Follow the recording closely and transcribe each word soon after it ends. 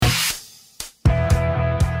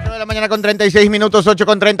la mañana con 36 minutos, 8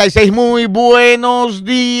 con 36. Muy buenos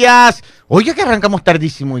días. Oye, que arrancamos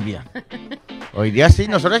tardísimo hoy día. Hoy día sí,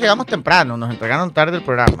 nosotros llegamos temprano, nos entregaron tarde el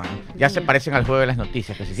programa. Ya se parecen al juego de las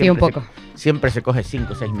noticias. Que sí, un poco. Siempre se coge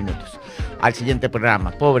 5 o 6 minutos. Al siguiente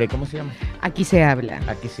programa. Pobre, ¿cómo se llama? Aquí se habla.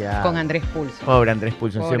 Aquí se habla. Con Andrés Pulso. Pobre Andrés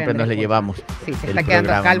Pulso, siempre Andrés nos le Pulso. llevamos. Sí, se está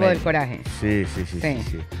quedando calvo del coraje. Sí.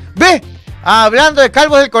 ¡Ve! Hablando de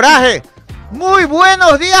calvos del coraje. Muy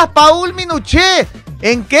buenos días, Paul Minuché.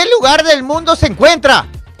 ¿En qué lugar del mundo se encuentra?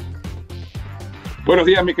 Buenos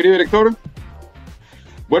días, mi querido director.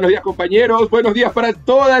 Buenos días, compañeros. Buenos días para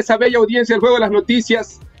toda esa bella audiencia del Juego de las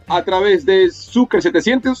Noticias a través de Sucre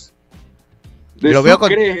 700. Lo veo con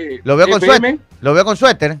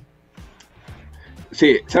suéter.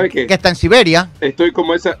 Sí, ¿sabe qué? Que está en Siberia. Estoy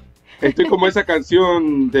como esa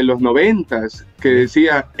canción de los 90s que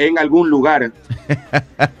decía en algún lugar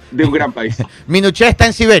de un gran país. Minuché está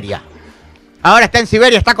en Siberia. Ahora está en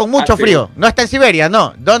Siberia, está con mucho frío. No está en Siberia,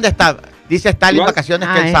 no. ¿Dónde está? Dice Stalin vacaciones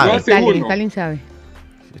que él sabe. Stalin sabe.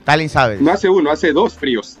 Stalin sabe. No hace uno, hace dos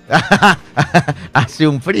fríos. Hace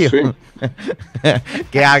un frío. Sí.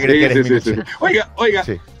 Qué agrio que eres, sí.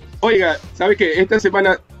 Oiga, ¿sabe qué? Esta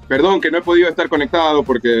semana, perdón que no he podido estar conectado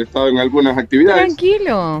porque he estado en algunas actividades.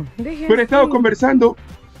 Tranquilo. Pero he estado conversando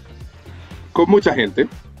con mucha gente.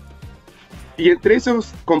 Y entre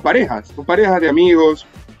esos, con parejas de amigos.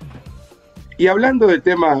 Y hablando de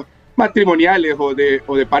temas matrimoniales o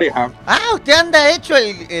de pareja. Ah, usted anda hecho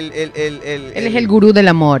Él es el gurú del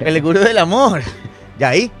amor. El gurú del amor. ¿Ya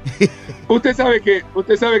ahí? Usted sabe que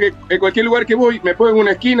en cualquier lugar que voy me pongo en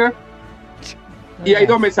una esquina y hay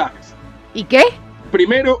dos mensajes. ¿Y qué?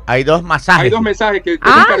 Primero, hay dos masajes. Hay dos mensajes que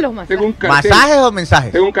los masajes. Tengo un cartel, ¿masajes o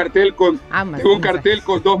mensajes? Tengo un cartel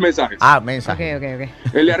con dos mensajes. Ah, mensajes. Ok.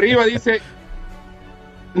 El de arriba dice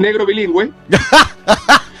negro bilingüe.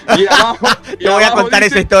 Y abajo, te voy a contar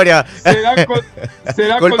esa historia. Se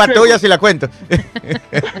dan culpa consejos. tuya si la cuento.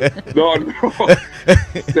 No.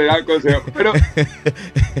 Se dan consejos. Pero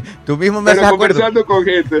tú mismo me haces acuerdo. Conversando con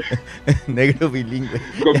gente. Negro bilingüe.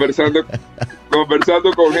 Conversando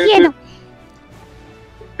con gente.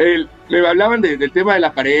 Me hablaban del tema de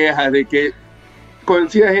las parejas, de que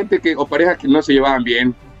conocía gente o parejas que no se llevaban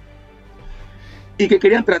bien y que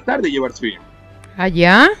querían tratar de llevarse bien.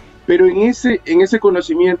 ¿Allá? Pero en ese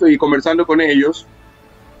conocimiento y conversando con ellos,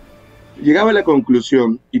 llegaba a la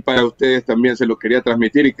conclusión, y para ustedes también se lo quería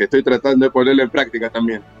transmitir y que estoy tratando de ponerlo en práctica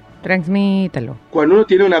también. Transmítalo. Cuando uno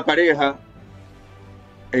tiene una pareja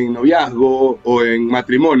en noviazgo o en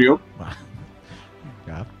matrimonio,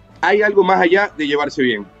 hay algo más allá de llevarse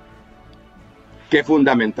bien, que es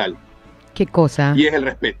fundamental. ¿Qué cosa? Y es el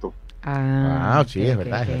respeto. Sí, es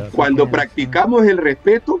verdad. Cuando practicamos el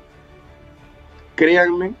respeto,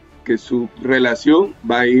 créanme que su relación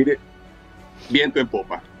va a ir viento en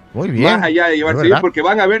popa. Muy bien. Más allá de llevarse bien, porque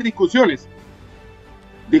van a haber discusiones.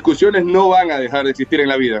 Discusiones no van a dejar de existir en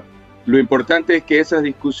la vida. Lo importante es que esas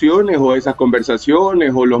discusiones o esas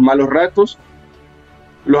conversaciones o los malos ratos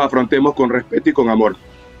los afrontemos con respeto y con amor.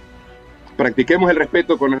 Practiquemos el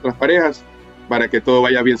respeto con nuestras parejas para que todo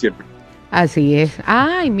vaya bien siempre. Así es.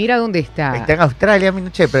 Ay, mira dónde está. Está en Australia,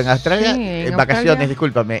 Minuché, pero en Australia, sí, en vacaciones,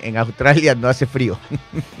 discúlpame, en Australia no hace frío.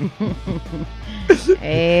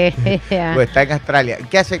 Pues está en Australia.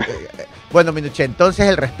 ¿Qué hace? Bueno, Minuché, entonces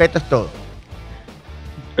el respeto es todo.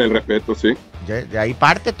 El respeto, sí. De ahí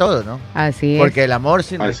parte todo, ¿no? Así es. Porque el amor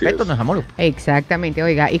sin respeto no es amor. Exactamente,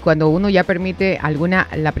 oiga, y cuando uno ya permite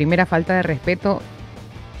la primera falta de respeto,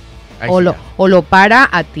 o lo para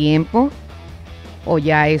a tiempo, o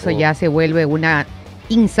ya eso ya se vuelve una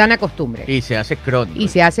insana costumbre. Y se hace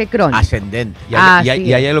crónico. Ascendente. Y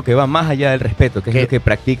hay algo que va más allá del respeto, que es lo que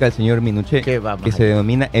practica el señor Minuché, que se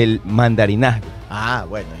denomina el mandarinazgo. Ah,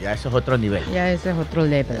 bueno, ya eso es otro nivel. Ya eso es otro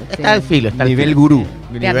level. Está al filo. Nivel gurú.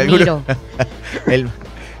 Te admiro.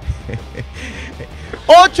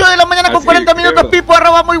 8 de la mañana con 40 minutos, Pipo,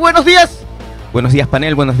 @ muy buenos días. Buenos días,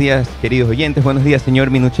 panel, buenos días, queridos oyentes, buenos días,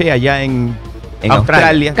 señor Minuché, allá en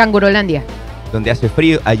Australia. Cangurolandia. Donde hace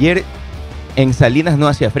frío. Ayer en Salinas no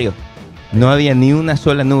hacía frío. No había ni una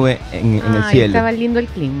sola nube en el cielo. Estaba lindo el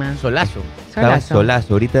clima. Solazo. Estaba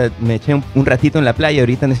solazo. Ahorita me eché un ratito en la playa.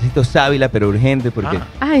 Ahorita necesito sábila, pero urgente porque...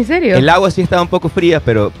 ¿en serio? El agua sí estaba un poco fría,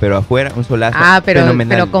 pero afuera un solazo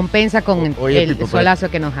fenomenal. Pero compensa con el solazo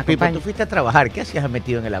que nos acompaña. Pipo, tú fuiste a trabajar. ¿Qué hacías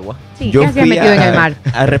metido en el agua? Sí, ¿qué hacías metido en el mar?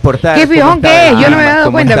 A reportar. ¿Qué fijón que es? Yo no me había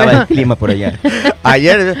dado cuenta. Estaba el clima por allá.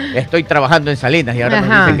 Ayer estoy trabajando en Salinas y ahora me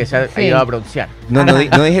dicen que se ha ido a broncear. No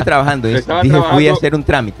dije trabajando. Dije fui a hacer un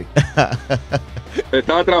trámite.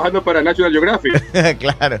 Estaba trabajando para National Geographic.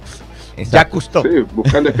 Claro. Ya custó. Sí,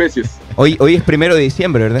 buscando especies. Hoy es 1 de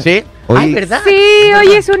diciembre, ¿verdad? Sí. Hoy ¿verdad? Sí,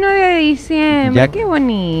 hoy es 1 de diciembre. Ya Qué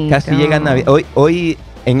bonito. casi llega Navidad. Hoy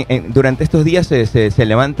durante estos días se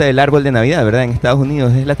levanta el árbol de Navidad, ¿verdad? En Estados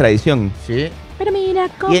Unidos es la tradición. Sí. Pero mira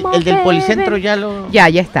cómo ¿Y el del bebe. Policentro ya lo...? Ya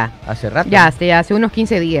está. Hace rato. Ya, hace unos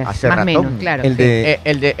 15 días, Hace más o ratón. menos, claro. El sí. de-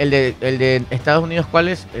 El de Estados Unidos, ¿cuál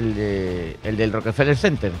es? El del Rockefeller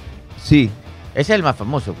Center. Sí, Ese es el más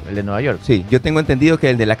famoso, el de Nueva York. sí. Yo tengo entendido que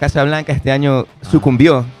el de la Casa Blanca este año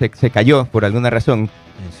sucumbió, se cayó por alguna razón.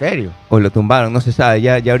 ¿En serio? O lo tumbaron, no se sabe.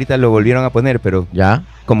 Ya ahorita lo volvieron a poner, pero Ya.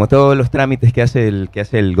 como todos los trámites que hace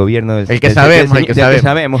el gobierno del El que sabemos, el que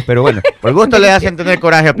sabemos, pero bueno, Por gusto le hacen tener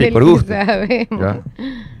coraje a Del Pipo. por que gusto. sabemos. Ya.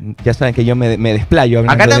 ya saben que yo me desplayo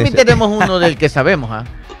hablando Acá de también eso. tenemos uno del que sabemos, ¿ah?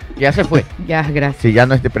 Ya se fue. Ya, gracias. Sí, ya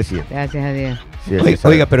no es de presidente. Gracias a Dios. Sí, el que Oiga,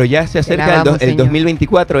 sabemos. pero ya se acerca alabamos, el Señor.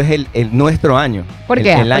 2024, es el nuestro año. ¿Por El-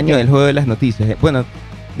 qué? El ¿Por año qué? del juego de las noticias. Bueno,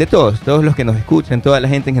 de todos los que nos escuchan, toda la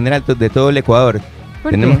gente en general, de todo el Ecuador. ¿Por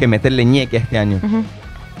Tenemos qué? que meterle ñeque a este año. Ujú.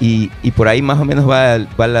 Y por ahí más o menos va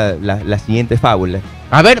la siguiente fábula.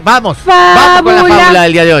 A ver, vamos. Vamos con la Fábula. fábula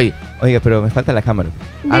del día de hoy. Oiga, pero me falta la cámara.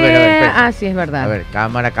 A ver, espera. Sí, es verdad. A ver,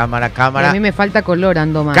 cámara, cámara, Y a cámara. mí me falta color,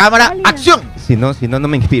 ando más. Cámara, acción. Si no, no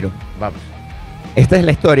me inspiro. Vamos. Esta es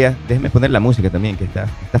la historia. Déjeme poner la música también, que está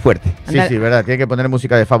fuerte. Sí, Anda- sí, verdad. Tiene que poner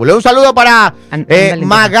música de fábula. Un saludo para Ándale,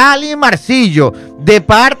 Magali Marcillo, de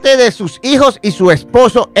parte de sus hijos y su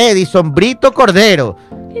esposo Edison Brito Cordero.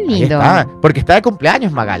 Qué Ahí lindo. está, porque está de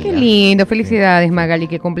cumpleaños Magali. Qué ¿ah? lindo. Felicidades, Magali,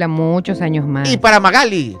 que cumpla muchos años más. Y para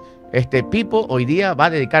Magali, Pipo hoy día va a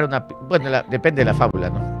dedicar una... Bueno, depende de la fábula,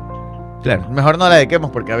 ¿no? Claro. Mejor no la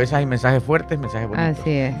dediquemos porque a veces hay mensajes fuertes, mensajes bonitos. Así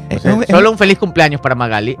es. O sea, solo un feliz cumpleaños para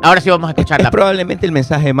Magali. Ahora sí vamos a Es escucharla. probablemente el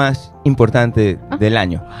mensaje más importante del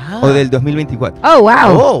año o del 2024. Oh, wow.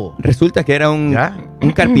 Oh, Resulta que era un ya,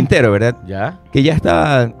 carpintero, ¿verdad? ya. Que ya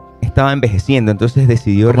estaba envejeciendo, entonces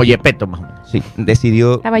decidió Como Yepeto, más o menos. sí,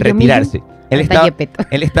 decidió Estaba yo retirarse. Hasta Yepeto.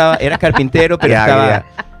 Era carpintero, pero Ya, estaba ya.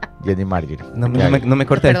 Jenny Marjorie. no me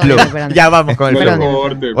corta el Perdón, flow. perdón. Ya vamos con el No le Perdón. flow.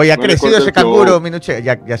 corte, Oye, ha no le crecido corte ese el flow. canguro, Minuche.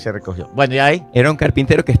 Ya se recogió. Bueno, ya ahí. Era un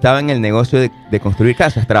carpintero que estaba en el negocio de construir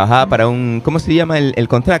casas. Trabajaba para ¿cómo se llama el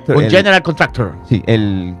contractor? Un general contractor. Sí,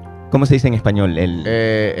 ¿cómo se dice en español?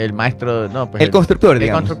 El maestro, no, pues. El constructor, El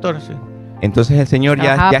digamos. constructor, sí. Entonces el señor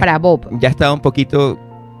Trabajaba para Bob. ya estaba un poquito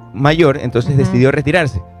mayor, entonces Ujú. decidió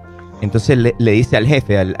retirarse. Entonces le dice al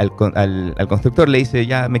jefe, al constructor, le dice,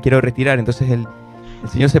 ya me quiero retirar. Entonces el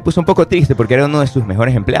señor se puso un poco triste porque era uno de sus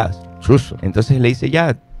mejores empleados. Chuso. Entonces le dice,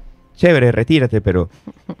 ya, chévere, retírate, pero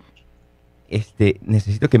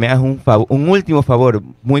necesito que me hagas un último favor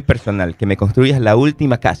muy personal, que me construyas la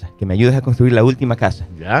última casa, que me ayudes a construir la última casa.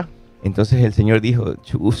 Ya. Entonces el señor dijo,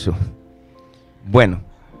 chuso. Bueno,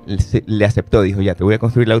 le aceptó, dijo, ya, te voy a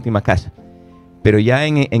construir la última casa. Pero ya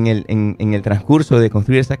en el transcurso de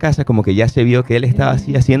construir esa casa, como que ya se vio que él estaba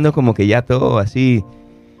así, haciendo como que ya todo así,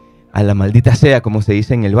 a la maldita sea, como se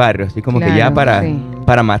dice en el barrio, así como que ya Claro, sí.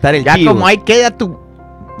 para matar el Ya chivo. como ahí queda tu.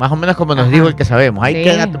 Más o menos como nos Ajá. dijo el que sabemos. Ahí Sí.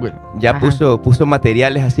 queda tu. Ya Ajá. puso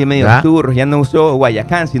materiales así medio Ya. turros, ya no usó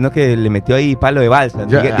Guayacán, sino que le metió ahí palo de balsa,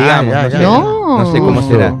 Ya, digamos, ya, no ya, sé, ya. no sé cómo No.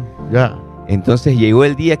 será. Ya. Entonces llegó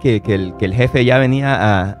el día que el jefe ya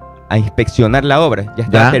venía a inspeccionar la obra, ya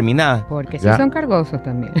estaba Ya. terminada. Porque sí Ya. son cargosos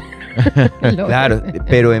también. Claro,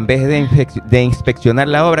 pero en vez de inspeccionar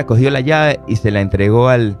la obra, cogió la llave y se la entregó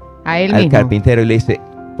A él al mismo. carpintero y le dice,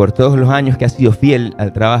 por todos los años que has sido fiel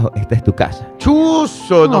al trabajo, esta es tu casa.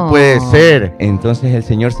 Chuso, no Oh. puede ser. Entonces el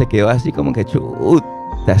señor se quedó así como que,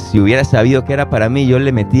 chuta, si hubiera sabido que era para mí, yo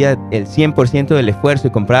le metía el 100% del esfuerzo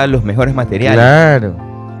y compraba los mejores materiales. Claro.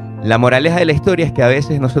 La moraleja de la historia es que a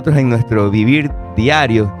veces nosotros en nuestro vivir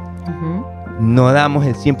diario Ujú. no damos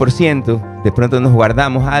el 100%, de pronto nos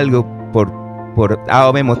guardamos algo por A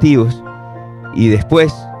o B motivos y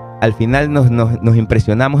después al final nos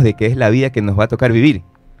impresionamos de que es la vida que nos va a tocar vivir.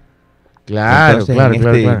 Claro, Entonces, claro,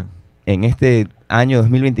 claro. en este año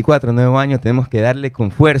 2024, nuevo año, tenemos que darle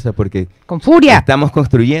con fuerza porque Con furia. estamos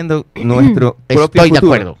construyendo nuestro propio Estoy de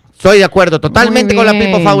futuro. acuerdo. Estoy de acuerdo totalmente Muy con la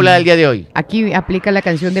bien. Pipo Fábula del día de hoy. Aquí aplica la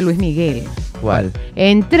canción de Luis Miguel. ¿Cuál?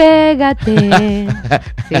 Entrégate.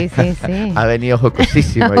 Sí, sí, sí. Ha venido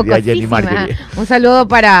jocosísima hoy día Jenny Jocosísima. Marjorie. Un saludo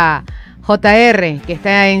para JR, que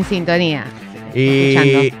está en sintonía.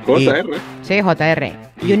 Y, JR. Sí, JR.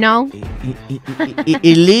 You know.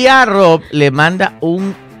 y Lía Rob le manda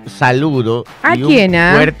un saludo ¿A y quién,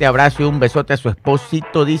 un fuerte abrazo y un besote a su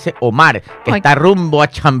esposito, dice Omar, que Ay. está rumbo a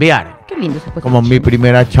chambear. Qué lindo se puede Como mi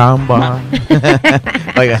primera chamba.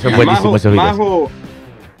 Oiga, son buenísimos esos videos.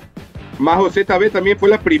 Majo ZB también fue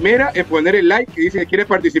la primera en poner el like que dice que quiere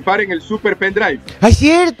participar en el Super Pendrive. ¡Ay,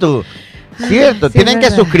 cierto! Cierto, Sí, tienen que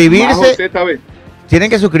verdad. suscribirse. ZB. Tienen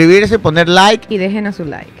que suscribirse, poner like. Y déjenos su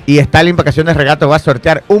like. Y Stalin Vacaciones Regato va a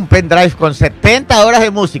sortear un pendrive con 70 horas de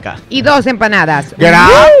música. Y 2 empanadas. ¡Gran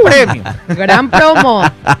premio! Gran promo.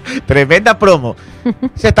 Tremenda promo.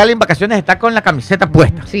 Stalin Vacaciones está con la camiseta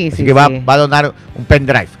puesta. Sí, así sí, que va sí. a donar un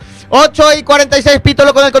pendrive. 8:46,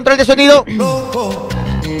 Pítolo con el control de sonido. Loco,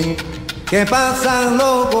 ¿qué pasa,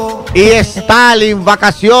 loco? Y Stalin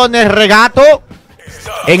Vacaciones Regato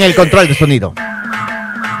en el control de sonido.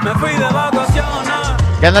 Me fui de vacaciones.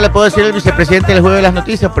 Ya no le puedo decir al vicepresidente del juego de las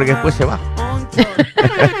noticias porque después se va.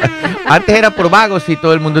 Antes era por vagos y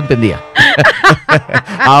todo el mundo entendía.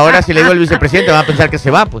 Ahora si le digo al vicepresidente va a pensar que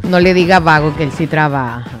se va, pues. No le diga vago que él sí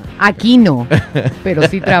trabaja. Aquí no, pero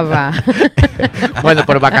sí trabaja. Bueno,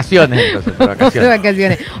 por vacaciones entonces, por De vacaciones.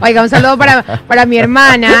 vacaciones. Oiga, un saludo para mi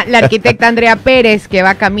hermana, la arquitecta Andrea Pérez, que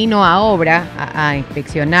va camino a obra, a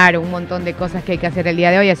inspeccionar un montón de cosas que hay que hacer el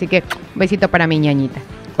día de hoy. Así que un besito para mi ñañita.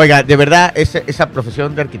 Oiga, de verdad, esa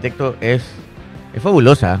profesión de arquitecto es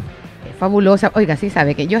fabulosa. Fabulosa. Oiga, sí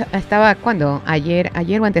sabe que yo estaba, ¿cuándo? Ayer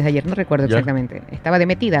o antes de ayer, no recuerdo ¿Ya? exactamente. Estaba de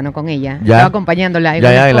metida, ¿no? Con ella. ¿Ya? Estaba acompañándola. Ya,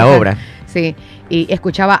 unas en la cosas. obra. Sí, y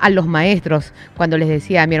escuchaba a los maestros cuando les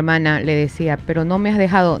decía a mi hermana, le decía, pero no me has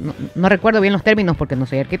dejado, no recuerdo bien los términos porque no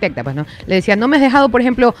soy arquitecta, pues no. Le decía, no me has dejado, por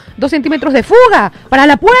ejemplo, 2 centímetros de fuga para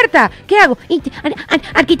la puerta. ¿Qué hago?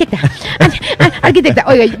 Arquitecta, arquitecta.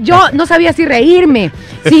 Oiga, yo no sabía si reírme,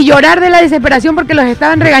 si llorar de la desesperación porque los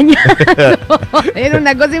estaban regañando. Era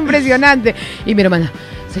una cosa impresionante. Y mi hermana,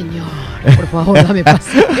 señor, por favor, dame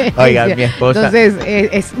paciencia. Oiga, mi esposa. Entonces,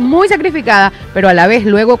 es muy sacrificada, pero a la vez,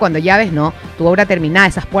 luego, cuando ya ves, ¿no? Tu obra terminada,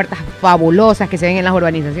 esas puertas fabulosas que se ven en las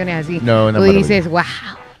urbanizaciones así. No, una tú maravilla. dices, wow,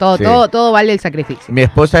 todo, Sí. todo vale el sacrificio. Mi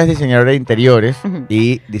esposa es diseñadora de interiores Ujú.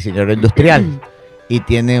 y diseñadora industrial. Y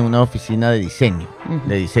tiene una oficina de diseño.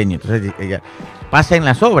 Ujú. Entonces ella pasa en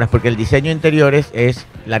las obras, porque el diseño de interiores es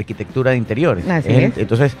la arquitectura de interiores. Así es.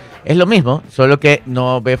 Entonces, es lo mismo, solo que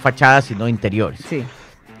no ve fachadas, sino interiores. Sí.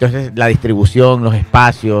 Entonces, la distribución, los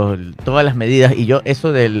espacios, todas las medidas, y yo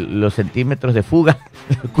eso de los centímetros de fuga,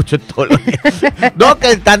 lo escucho todos los días. No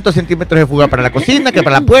que tantos centímetros de fuga para la cocina, que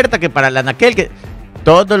para la puerta, que para la anaquel, que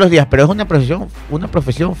todos los días, pero es una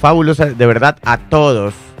profesión fabulosa, de verdad, a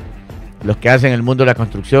todos los que hacen el mundo de la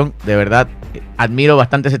construcción, de verdad, admiro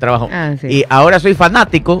bastante ese trabajo. Ah, sí. Y ahora soy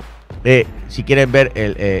fanático, si quieren ver,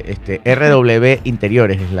 RW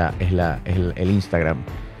Interiores es el Instagram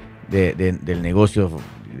del negocio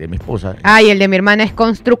de mi esposa. Ah, y el de mi hermana es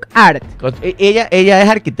Construct Art. Ella es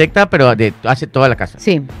arquitecta, pero hace toda la casa.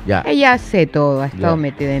 Sí. Ya. Ella hace todo, ha estado Ya.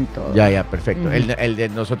 metida en todo. Ya, perfecto. Ujú. El de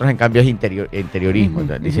nosotros, en cambio, es interiorismo, Ujú, o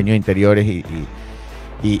sea, ujú. diseño de interiores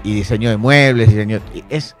y diseño de muebles.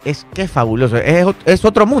 Es que es fabuloso. Es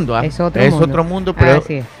otro mundo, ¿ah? Es otro mundo. pero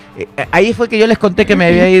Así es. ahí fue que yo les conté que me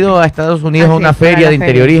había ido a Estados Unidos a Así una es, para feria la de feria.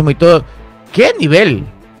 interiorismo y todo. ¡Qué nivel!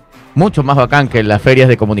 Mucho más bacán que las ferias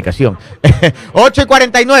de comunicación.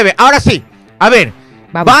 8:49. Ahora sí. A ver,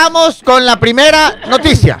 vamos con la primera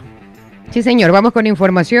noticia. Sí, señor, vamos con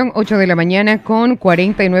información, 8 de la mañana con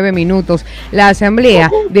 49 minutos. La Asamblea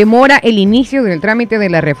demora el inicio del trámite de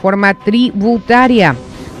la reforma tributaria.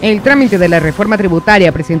 El trámite de la reforma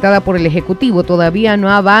tributaria presentada por el Ejecutivo todavía no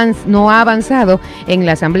ha avanzado en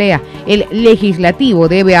la Asamblea. El Legislativo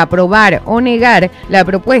debe aprobar o negar la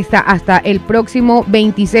propuesta hasta el próximo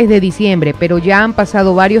 26 de diciembre, pero ya han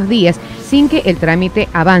pasado varios días sin que el trámite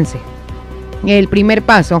avance. El primer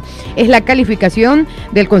paso es la calificación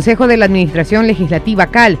del Consejo de la Administración Legislativa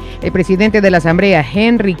CAL. El presidente de la Asamblea,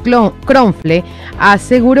 Henry Kronfle,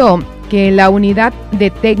 aseguró que la Unidad de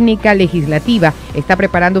Técnica Legislativa está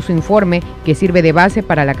preparando su informe que sirve de base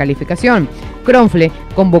para la calificación. Kronfle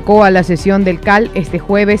convocó a la sesión del CAL este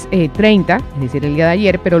jueves 30, es decir, el día de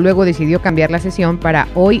ayer, pero luego decidió cambiar la sesión para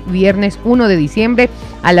hoy, viernes 1 de diciembre,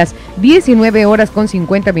 a las 19 horas con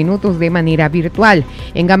 50 minutos de manera virtual.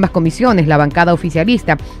 En ambas comisiones, la bancada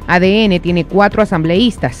oficialista ADN tiene 4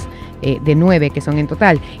 asambleístas, de 9 que son en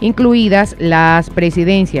total, incluidas las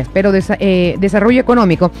presidencias, pero Desarrollo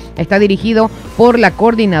Económico está dirigido por la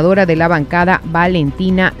coordinadora de la bancada,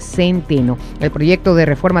 Valentina Centeno. El proyecto de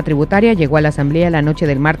reforma tributaria llegó a la Asamblea la noche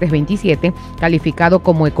del martes 27, calificado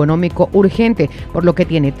como económico urgente, por lo que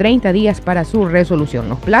tiene 30 días para su resolución.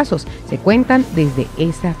 Los plazos se cuentan desde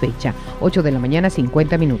esa fecha. 8 de la mañana,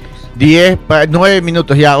 50 minutos. 9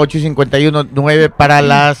 minutos ya, 8:51, 9 para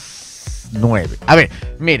las 9. A ver,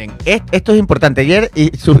 miren, esto es importante. Ayer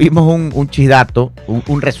subimos un chisdato,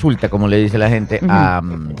 un resulta, como le dice la gente,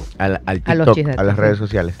 al TikTok, a las redes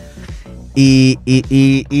sociales. Y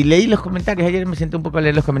leí los comentarios. Ayer me senté un poco a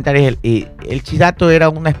leer los comentarios. Y el chisdato era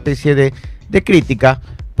una especie de crítica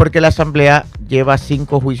porque la Asamblea lleva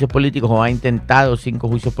 5 juicios políticos, o ha intentado 5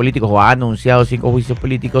 juicios políticos, o ha anunciado 5 juicios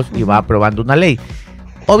políticos y va aprobando una ley.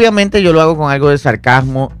 Obviamente yo lo hago con algo de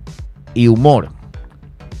sarcasmo y humor,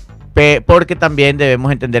 porque también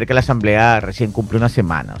debemos entender que la Asamblea recién cumple una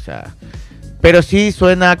semana, o sea, pero sí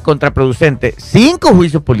suena contraproducente 5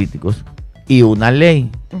 juicios políticos y una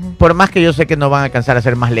ley. Por más que yo sé que no van a alcanzar a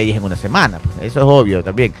hacer más leyes en una semana, pues, eso es obvio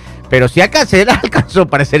también, pero sí alcanzó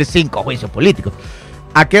para hacer 5 juicios políticos.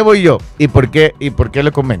 ¿A qué voy yo? ¿Y por qué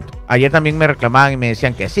lo comento? Ayer también me reclamaban y me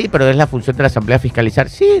decían que sí, pero es la función de la Asamblea fiscalizar.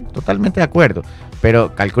 Sí, totalmente de acuerdo.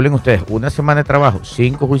 Pero calculen ustedes, una semana de trabajo,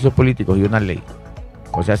 5 juicios políticos y una ley.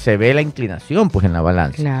 O sea, se ve la inclinación pues en la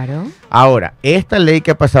balanza. Claro. Ahora, esta ley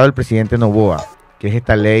que ha pasado el presidente Noboa, que es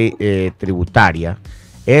esta ley tributaria,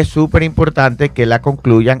 es súper importante que la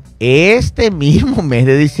concluyan este mismo mes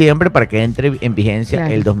de diciembre para que entre en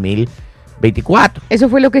vigencia el 2024. Eso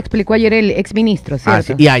fue lo que explicó ayer el exministro,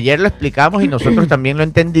 ¿cierto? Y ayer lo explicamos y nosotros también lo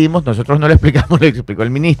entendimos. Nosotros no lo explicamos, lo explicó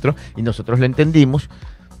el ministro y nosotros lo entendimos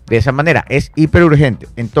de esa manera. Es hiper urgente.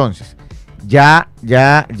 Entonces, ya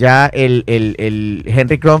el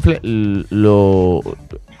Henry Kronfle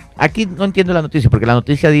aquí no entiendo la noticia, porque la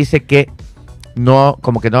noticia dice que no,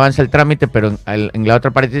 como que no avanza el trámite, pero en la otra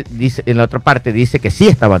parte dice que sí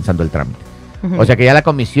está avanzando el trámite. O sea que ya la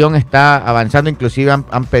comisión está avanzando, inclusive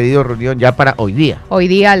han pedido reunión ya para hoy día. Hoy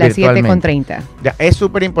día a las 7:30. Ya es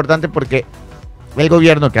súper importante porque el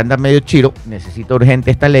gobierno, que anda medio chiro, necesita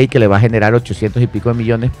urgente esta ley que le va a generar 800 y pico de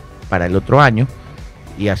millones para el otro año.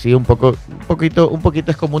 Y así un poquito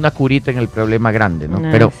es como una curita en el problema grande, ¿no?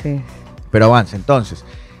 Pero avanza. Entonces,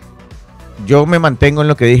 yo me mantengo en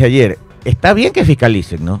lo que dije ayer. Está bien que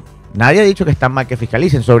fiscalicen, ¿no? Nadie ha dicho que está mal que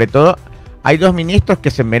fiscalicen. Sobre todo, hay 2 ministros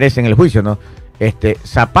que se merecen el juicio, ¿no?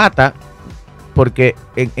 Zapata, porque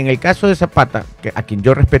en el caso de Zapata, a quien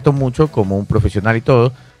yo respeto mucho como un profesional y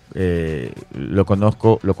todo, lo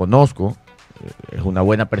conozco, es una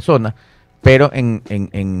buena persona, pero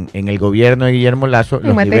en el gobierno de Guillermo Lasso,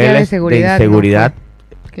 los niveles de inseguridad,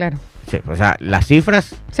 claro. Sí, o sea, las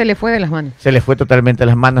cifras se le fue de las manos. Se le fue totalmente de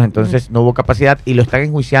las manos, entonces no hubo capacidad y lo están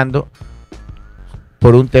enjuiciando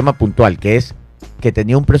por un tema puntual, que es que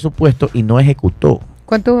tenía un presupuesto y no ejecutó.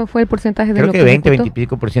 ¿Cuánto fue el porcentaje de Creo lo que 20 y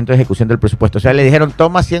pico por ciento de ejecución del presupuesto. O sea, le dijeron,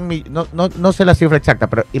 toma 100 millones, no sé la cifra exacta,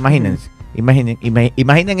 pero imaginen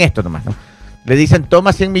esto nomás, ¿no? Le dicen,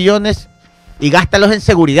 toma 100 millones y gástalos en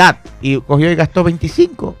seguridad. Y cogió y gastó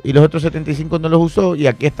 25 y los otros 75 no los usó y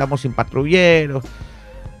aquí estamos sin patrulleros.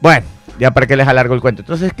 Bueno, ya para qué les alargo el cuento.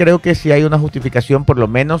 Entonces creo que si hay una justificación por lo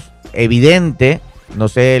menos evidente, no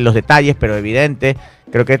sé los detalles, pero evidente,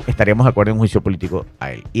 creo que estaríamos de acuerdo en un juicio político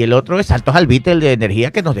a él. Y el otro es saltos al vite, el de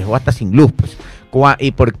energía, que nos dejó hasta sin luz. Pues.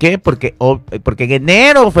 ¿Y por qué? Porque en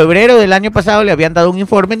enero o febrero del año pasado le habían dado un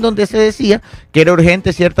informe en donde se decía que era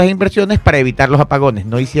urgente ciertas inversiones para evitar los apagones.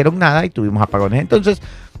 No hicieron nada y tuvimos apagones. Entonces,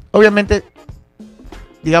 obviamente,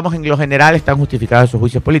 digamos, en lo general están justificados esos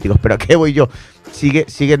juicios políticos. Pero ¿a qué voy yo?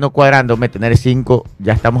 Sigue no cuadrándome tener 5,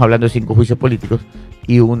 ya estamos hablando de 5 juicios políticos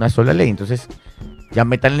y una sola ley. Entonces, ya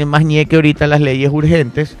métanle más ñeque ahorita a las leyes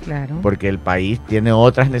urgentes, claro, porque el país tiene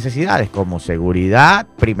otras necesidades, como seguridad,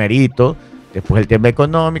 primerito, después el tema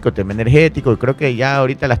económico, el tema energético, y creo que ya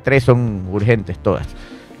ahorita las 3 son urgentes todas.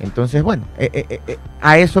 Entonces, bueno,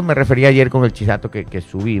 a eso me refería ayer con el chisato que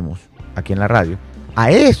subimos aquí en la radio.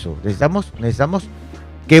 A eso, necesitamos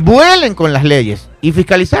que vuelen con las leyes. Y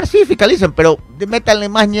fiscalizar, sí, fiscalicen, pero métanle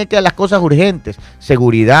más ñeque a las cosas urgentes.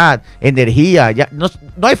 Seguridad, energía. Ya no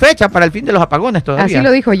hay fecha para el fin de los apagones todavía. Así lo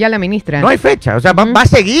dijo ya la ministra. No hay fecha, o sea, vamos a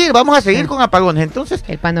seguir con apagones. Entonces,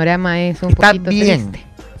 el panorama es un poquito triste.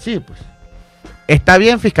 Sí, pues. Está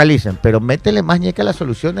bien, fiscalicen, pero métele más ñeque a las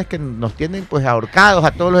soluciones que nos tienen pues ahorcados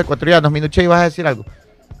a todos los ecuatorianos. Minuche, ¿vas a decir algo?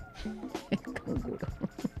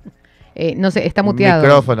 No sé, está muteado.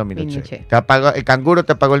 Micrófono, Minuche. El canguro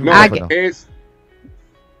te apagó el micrófono. Es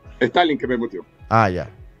Stalin que me muteó. Ya.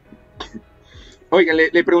 Oigan,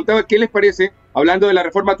 le preguntaba qué les parece, hablando de la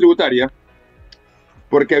reforma tributaria,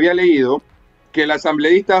 porque había leído que el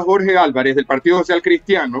asambleísta Jorge Álvarez del Partido Social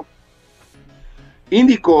Cristiano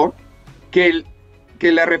indicó que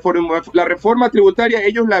la reforma tributaria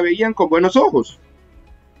ellos la veían con buenos ojos,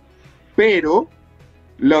 pero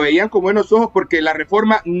lo veían con buenos ojos porque la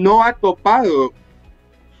reforma no ha topado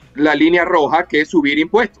la línea roja, que es subir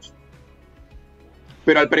impuestos.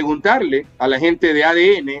 Pero al preguntarle a la gente de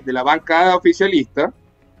ADN, de la bancada oficialista,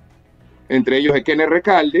 entre ellos Kenneth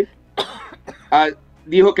Recalde,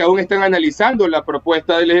 dijo que aún están analizando la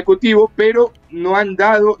propuesta del Ejecutivo, pero no han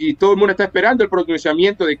dado, y todo el mundo está esperando el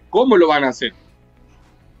pronunciamiento de cómo lo van a hacer.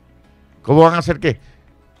 ¿Cómo van a hacer qué?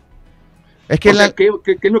 Es que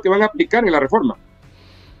 ¿qué es lo que van a aplicar en la reforma?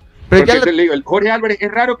 Pero Porque ya te le digo, Jorge Álvarez, es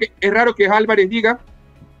raro que Álvarez diga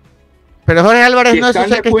pero Jorge Álvarez que no es están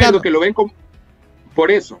de social acuerdo, cristiano. que lo ven como... Por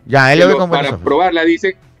eso. Ya, él lo ve con buenos para ojos. probarla,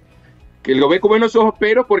 dice que lo ve con buenos ojos,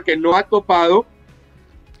 pero porque no ha topado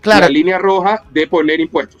Claro, la línea roja de poner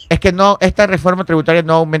impuestos. es que no, esta reforma tributaria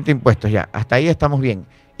no aumenta impuestos ya. Hasta ahí estamos bien.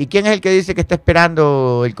 ¿Y quién es el que dice que está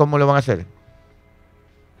esperando el cómo lo van a hacer?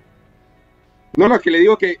 No, es que le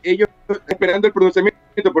digo que ellos están esperando el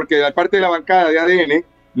pronunciamiento porque de parte de la bancada de ADN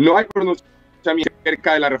no hay pronunciamiento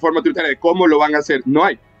acerca de la reforma tributaria, de cómo lo van a hacer. No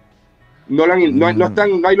hay. No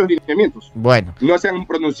hay los lineamientos. Bueno. No se han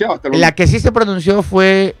pronunciado hasta el momento. La que sí se pronunció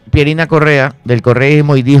fue Pierina Correa, del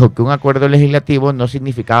correísmo, y dijo que un acuerdo legislativo no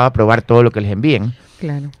significaba aprobar todo lo que les envíen.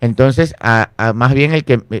 Claro. Entonces, más bien el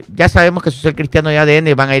que... Ya sabemos que Social Cristiano y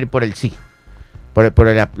ADN van a ir por el sí, por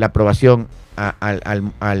la aprobación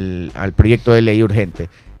al proyecto de ley urgente.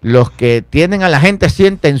 Los que tienen a la gente así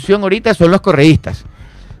en tensión ahorita son los correístas.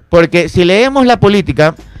 Porque si leemos la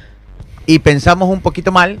política y pensamos un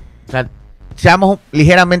poquito mal, o sea, seamos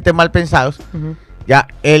ligeramente mal pensados, ya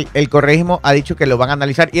el correísmo ha dicho que lo van a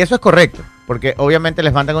analizar, y eso es correcto, porque obviamente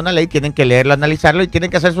les mandan una ley, tienen que leerlo, analizarlo y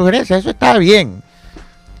tienen que hacer sugerencias, eso está bien.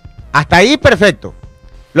 Hasta ahí perfecto.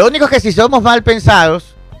 Lo único es que si somos mal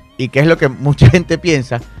pensados, y que es lo que mucha gente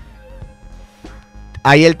piensa,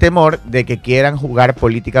 hay el temor de que quieran jugar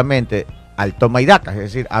políticamente al toma y daca, es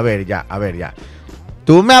decir, a ver ya.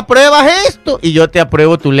 Tú me apruebas esto y yo te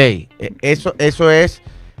apruebo tu ley. Eso es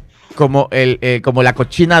como la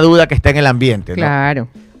cochina duda que está en el ambiente, ¿no? Claro.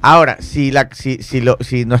 Ahora, si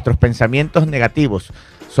nuestros pensamientos negativos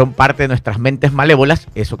son parte de nuestras mentes malévolas,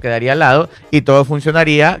 eso quedaría al lado y todo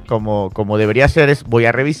funcionaría como debería ser, es voy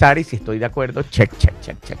a revisar y si estoy de acuerdo, check.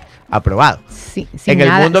 Aprobado. Sí, en el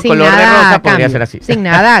mundo color de rosa podría ser así. Sin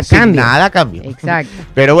nada Sin cambio. nada cambio. Exacto.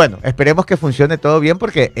 Pero bueno, esperemos que funcione todo bien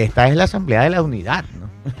porque esta es la Asamblea de la Unidad, ¿no?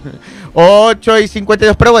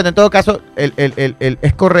 8:52, pero bueno, en todo caso,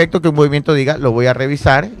 es correcto que un movimiento diga, lo voy a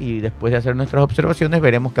revisar y después de hacer nuestras observaciones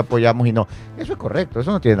veremos que apoyamos y no. Eso es correcto,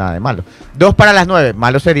 eso no tiene nada de malo. 8:02,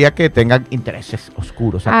 malo sería que tengan intereses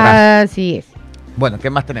oscuros atrás. Así es. Bueno, ¿qué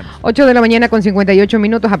más tenemos? 8 de la mañana con 58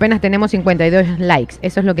 minutos, apenas tenemos 52 likes,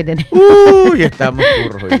 eso es lo que tenemos. Uy, estamos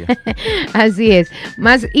burros hoy día. Así es,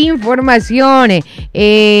 más informaciones.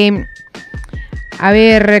 A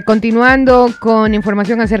ver, continuando con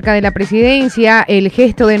información acerca de la presidencia, el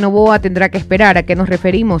gesto de Noboa tendrá que esperar. ¿A qué nos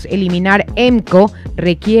referimos? Eliminar EMCO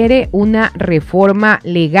requiere una reforma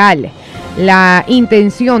legal. La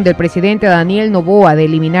intención del presidente Daniel Noboa de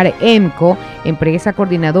eliminar EMCO, empresa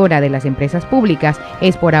coordinadora de las empresas públicas,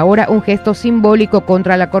 es por ahora un gesto simbólico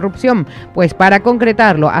contra la corrupción, pues para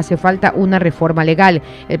concretarlo hace falta una reforma legal.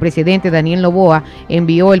 El presidente Daniel Noboa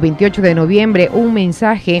envió el 28 de noviembre un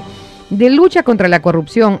mensaje de lucha contra la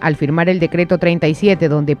corrupción al firmar el decreto 37,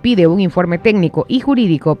 donde pide un informe técnico y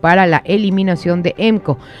jurídico para la eliminación de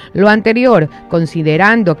EMCO. Lo anterior,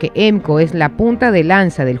 considerando que EMCO es la punta de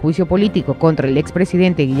lanza del juicio político contra el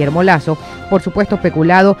expresidente Guillermo Lasso, por supuesto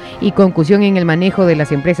peculado y concusión en el manejo de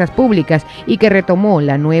las empresas públicas, y que retomó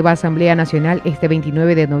la nueva Asamblea Nacional este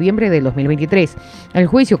 29 de noviembre de 2023. El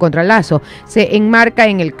juicio contra Lasso se enmarca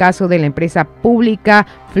en el caso de la empresa pública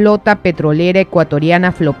Flota Petrolera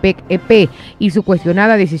Ecuatoriana Flopec EP y su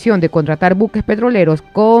cuestionada decisión de contratar buques petroleros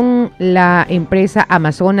con la empresa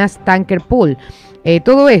Amazonas Tanker Pool.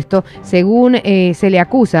 Todo esto, según se le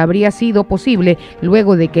acusa, habría sido posible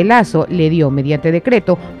luego de que Lasso le dio, mediante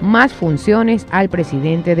decreto, más funciones al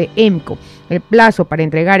presidente de EMCO. El plazo para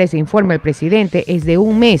entregar ese informe al presidente es de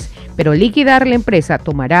 1 mes, pero liquidar la empresa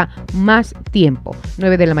tomará más tiempo.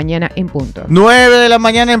 9 de la mañana en punto. 9 de la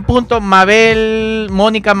mañana en punto.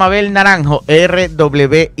 Mónica Mabel Naranjo,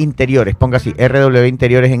 RW Interiores. Ponga así, RW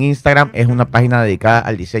Interiores en Instagram. Es una página dedicada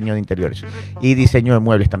al diseño de interiores y diseño de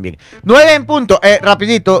muebles también. 9 en punto.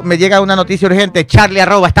 Rapidito, me llega una noticia urgente. Charlie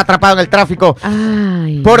Arroba está atrapado en el tráfico.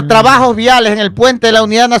 Por trabajos viales en el puente de la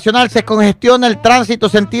Unidad Nacional se congestiona el tránsito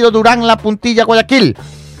sentido Durán-La Puntilla, Guayaquil.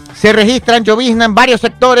 Se registran llovizna en varios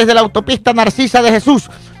sectores de la autopista Narcisa de Jesús.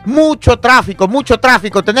 Mucho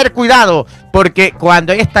tráfico, tener cuidado, porque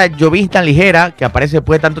cuando hay esta llovizna ligera que aparece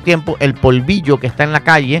después de tanto tiempo, el polvillo que está en la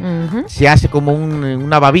calle se hace como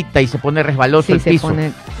una babita y se pone resbaloso el piso.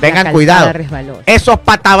 Tengan cuidado. Resbalosa. Esos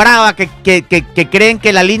patabrava que creen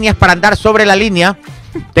que la línea es para andar sobre la línea,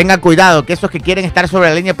 tengan cuidado, que esos que quieren estar sobre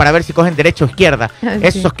la línea para ver si cogen derecha o izquierda,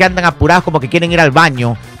 esos que andan apurados como que quieren ir al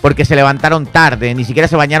baño porque se levantaron tarde, ni siquiera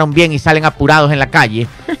se bañaron bien y salen apurados en la calle,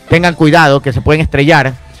 tengan cuidado que se pueden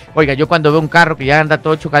estrellar. Oiga, yo cuando veo un carro que ya anda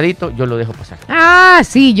todo chocadito, yo lo dejo pasar. Ah,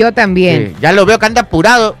 sí, yo también. Sí, ya lo veo que anda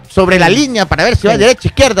apurado sobre la línea para ver si va derecha,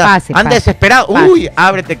 izquierda. Anda desesperado. Uy,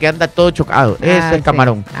 ábrete que anda todo chocado. Ese es el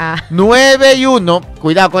camarón. 9-1.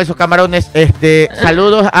 Cuidado con esos camarones.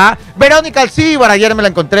 Saludos a Verónica Alcíbar. Ayer me la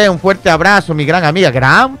encontré. Un fuerte abrazo, mi gran amiga,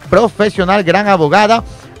 gran profesional, gran abogada.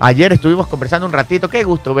 Ayer estuvimos conversando un ratito. Qué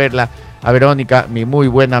gusto verla. A Verónica, mi muy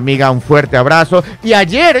buena amiga, un fuerte abrazo. Y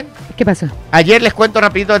ayer... ¿Qué pasó? Ayer les cuento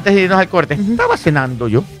rapidito antes de irnos al corte. Estaba cenando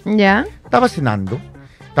yo. ¿Ya? Estaba cenando.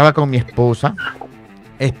 Estaba con mi esposa.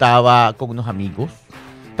 Estaba con unos amigos.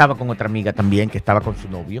 Estaba con otra amiga también que estaba con su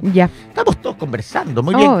novio. Ya. Estábamos todos conversando.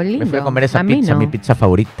 Muy bien. Lindo. Me fui a comer esa pizza, mi pizza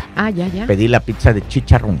favorita. Ya. Pedí la pizza de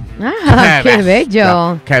chicharrón. Qué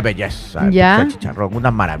bello. Qué belleza. Ya. Pizza de chicharrón, una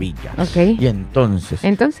maravilla. Ok. Y entonces,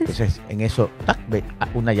 en eso,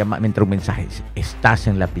 una llamada, me entró un mensaje. Dice, ¿estás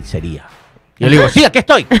en la pizzería? Yo le digo, sí, aquí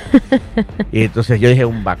estoy. Y entonces yo dije,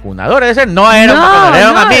 ¿un vacunador ese? No, era un vacunador,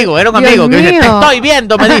 era un amigo. Que dice, te estoy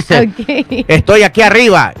viendo, me dice. Okay. Estoy aquí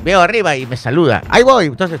arriba, veo arriba y me saluda. Ahí voy,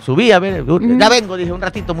 entonces subí a ver, ya vengo, dije, un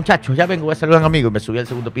ratito muchachos, ya vengo, voy a saludar a un amigo. Y me subí al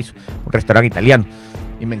segundo piso, un restaurante italiano.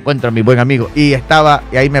 Y me encuentro a mi buen amigo. Y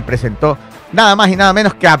ahí me presentó nada más y nada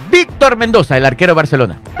menos que a Víctor Mendoza, el arquero de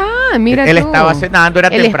Barcelona. Mira él estaba cenando, era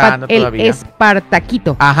temprano todavía. El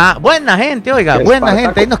Espartaquito. Ajá, buena gente, oiga, buena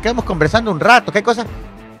gente. Ahí nos quedamos conversando un rato. ¿Qué cosa?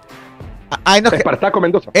 Espartaco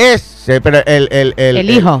Mendoza. Ese, pero el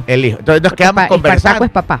hijo. El hijo. Entonces nos quedamos conversando. Espartaco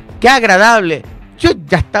es papá. Qué agradable. Yo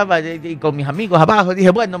ya estaba con mis amigos abajo.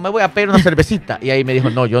 Dije, bueno, me voy a pedir una cervecita. Y ahí me dijo,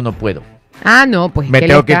 no, yo no puedo. No, pues. Me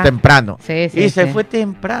tengo que ir temprano. Sí, y se fue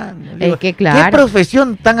temprano. Digo, que claro. Qué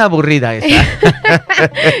profesión tan aburrida esa.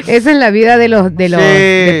 Esa es la vida de los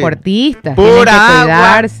deportistas. Pura Tienen que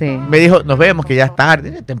cuidarse. Me dijo, nos vemos, que ya es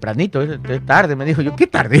tarde. Tempranito, es tarde. Me dijo yo, ¿qué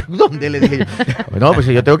tarde? ¿Dónde? Le dije yo. No, pues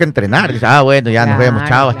yo tengo que entrenar. Dice, bueno, ya nos vemos,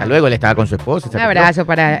 chao, hasta luego. Él estaba con su esposa. Un abrazo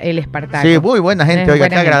para el Espartaco. Sí, muy buena gente, oiga,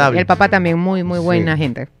 qué agradable. Y el papá también, muy buena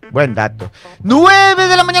gente. Buen dato. 9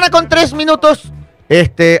 de la mañana con 3 minutos.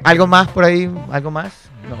 ¿Algo más por ahí? ¿Algo más?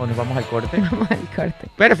 ¿Nos vamos al corte? Vamos al corte.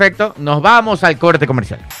 Perfecto, nos vamos al corte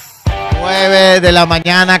comercial. 9 de la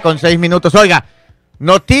mañana con 6 minutos. Oiga,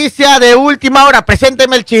 noticia de última hora.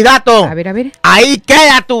 Presénteme el chisdato. A ver. Ahí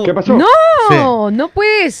queda tú. ¿Qué pasó? No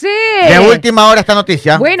puede ser. De última hora esta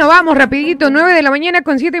noticia. Bueno, vamos rapidito. 9 de la mañana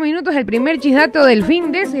con 7 minutos. El primer chisdato del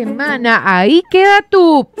fin de semana. Ahí queda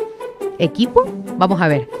tu equipo. Vamos a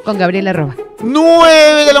ver, con Gabriela Roba.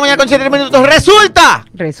 9 de la mañana con 7 minutos.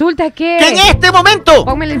 Resulta que en este momento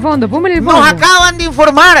póngale el fondo. Nos acaban de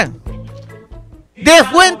informar de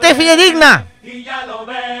fuente fidedigna,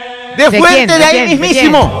 de fuente de ahí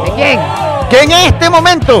mismísimo, ¿De quién? Que en este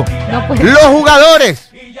momento los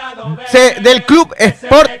jugadores del club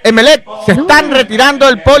Sport Emelec se están retirando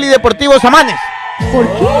del polideportivo Samanes. ¿Por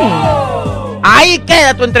qué? Ahí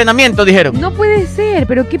queda tu entrenamiento, dijeron. No puede ser,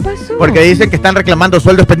 ¿pero qué pasó? Porque dicen que están reclamando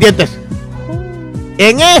sueldos pendientes.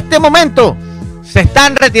 En este momento se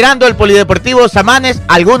están retirando del polideportivo Samanes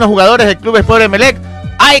algunos jugadores del club Sport Emelec.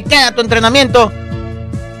 Ahí queda tu entrenamiento.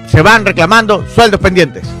 Se van reclamando sueldos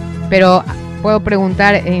pendientes. Pero puedo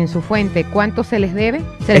preguntar en su fuente, ¿cuánto se les debe?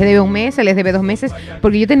 ¿Se les debe un mes? ¿Se les debe 2 meses?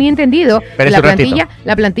 Porque yo tenía entendido que la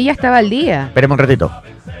plantilla estaba al día. Espéreme un ratito.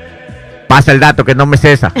 Pasa el dato que no me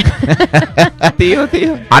cesa. Tío.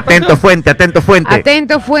 Atento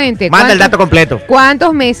fuente. Manda el dato completo.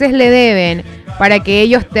 ¿Cuántos meses le deben para que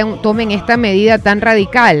ellos tomen esta medida tan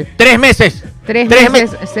radical? 3 meses. 3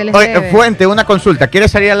 meses se les debe. Fuente, una consulta.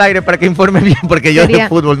 ¿Quieres salir al aire para que informe bien? Porque yo de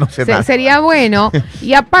fútbol no sé nada. Sería bueno.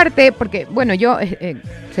 Y aparte, porque, bueno, yo,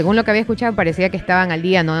 según lo que había escuchado, parecía que estaban al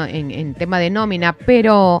día, ¿no? En tema de nómina.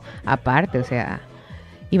 Pero, aparte, o sea,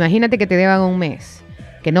 imagínate que te deban un mes.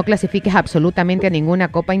 Que no clasifiques absolutamente a ninguna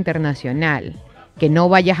copa internacional, que no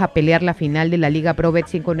vayas a pelear la final de la Liga Pro Bet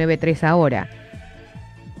 593 ahora.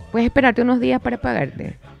 Puedes esperarte unos días para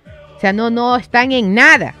pagarte. O sea, no están en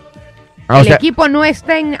nada. El equipo no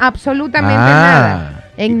está en absolutamente nada.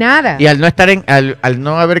 En nada. Y al no estar al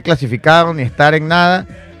no haber clasificado ni estar en nada,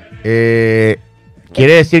 quiere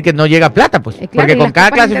decir que no llega plata, pues. Claro, porque con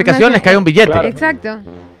cada clasificación les cae un billete. Claro. Exacto.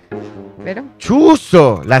 Pero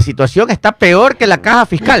Chuzo, la situación está peor que la caja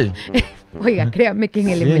fiscal. Oiga, créanme que en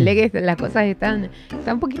el Emelec las cosas está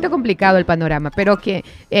un poquito complicado el panorama, pero que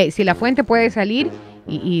si la fuente puede salir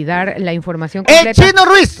y dar la información completa. El Chino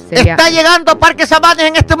Ruiz está llegando a Parque Samanes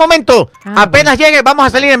en este momento. Apenas llegue, vamos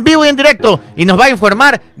a salir en vivo y en directo y nos va a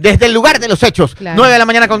informar desde el lugar de los hechos. Claro. 9 de la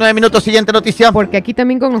mañana con 9 minutos, siguiente noticia. Porque aquí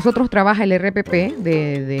también con nosotros trabaja el RPP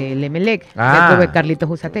del Emelec, Ah. de Carlitos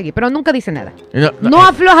Usategui, pero nunca dice nada. No, No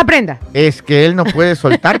afloja prenda. Es que él no puede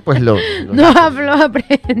soltar, pues lo No afloja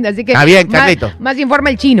prenda, así que Está bien, Carlito. más informa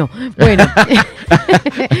el chino. Bueno,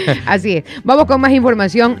 así es. Vamos con más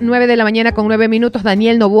información. 9 de la mañana con 9 minutos.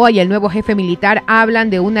 Daniel Noboa y el nuevo jefe militar hablan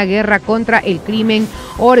de una guerra contra el crimen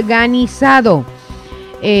organizado.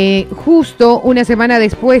 Justo una semana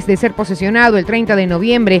después de ser posesionado el 30 de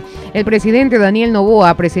noviembre, el presidente Daniel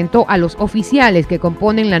Noboa presentó a los oficiales que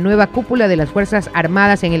componen la nueva cúpula de las Fuerzas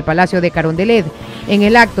Armadas en el Palacio de Carondelet. En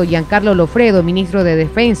el acto, Giancarlo Lofredo, ministro de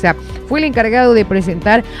Defensa, fue el encargado de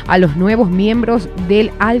presentar a los nuevos miembros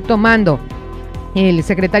del alto mando. El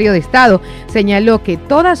secretario de Estado señaló que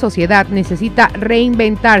toda sociedad necesita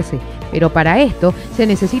reinventarse, pero para esto se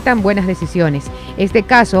necesitan buenas decisiones. En este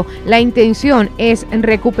caso, la intención es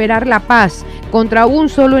recuperar la paz contra un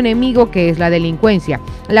solo enemigo, que es la delincuencia.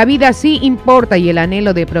 La vida sí importa y el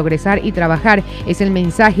anhelo de progresar y trabajar es el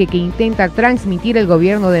mensaje que intenta transmitir el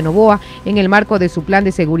gobierno de Noboa en el marco de su plan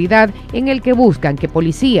de seguridad, en el que buscan que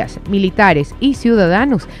policías, militares y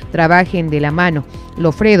ciudadanos trabajen de la mano.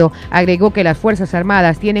 Lofredo agregó que las Fuerzas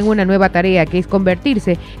Armadas tienen una nueva tarea, que es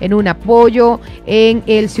convertirse en un apoyo en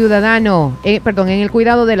el ciudadano, en el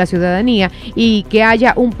cuidado de la ciudadanía, y que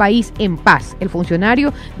haya un país en paz. El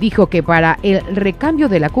funcionario dijo que para el recambio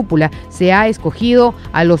de la cúpula se ha escogido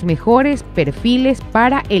a los mejores perfiles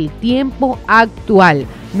para el tiempo actual.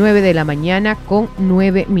 9 de la mañana con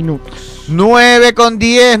 9 minutos. 9 con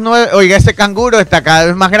 10, 9. Oiga, ese canguro está cada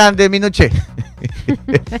vez más grande, Minuche.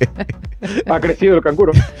 Ha crecido el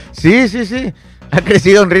canguro. Sí. Ha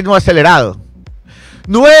crecido a un ritmo acelerado.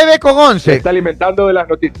 9 con 11. Se está alimentando de las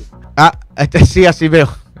noticias. Sí, así veo.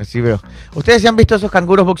 ¿Ustedes se han visto esos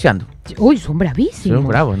canguros boxeando? Uy, son bravísimos. Son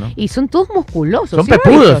bravos, ¿no? Y son todos musculosos. Son ¿sí lo has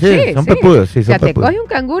pepudos, visto? sí, son pepudos, sí, O sea, son te pepudos. coge un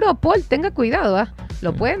canguro, Paul, tenga cuidado,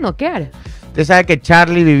 lo puedes noquear. Usted sabe que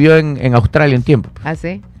Charlie vivió en Australia un tiempo. ¿Ah,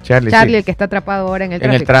 sí? Charlie, Charlie, sí. el que está atrapado ahora en el En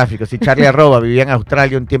tráfico. el tráfico. Sí, Charlie Arroba vivía en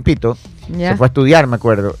Australia un tiempito. Ya. Se fue a estudiar, me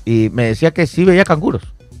acuerdo. Y me decía que sí veía canguros.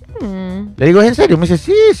 Mm. Le digo, ¿es en serio? Me dice,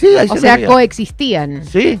 sí, ahí O se sea, veía. coexistían.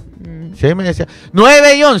 Sí, sí, me decía.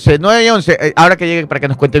 9 y 11. Ahora que llegue para que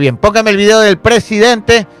nos cuente bien. Póngame el video del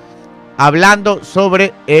presidente hablando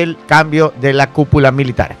sobre el cambio de la cúpula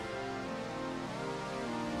militar.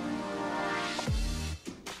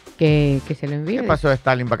 Que se lo envíe. ¿Qué pasó de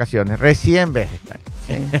Stalin vacaciones? Recién ves Stalin.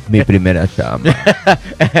 Sí. Mi primera chamba.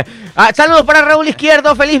 Saludos para Raúl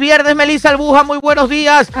Izquierdo. Feliz viernes, Melissa Albuja. Muy buenos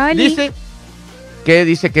días. Ali.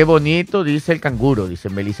 Dice qué bonito, dice el canguro, dice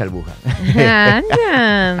Melissa Albuja.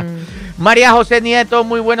 Anda. María José Nieto,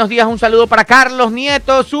 muy buenos días. Un saludo para Carlos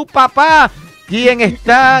Nieto, su papá. ¿Quién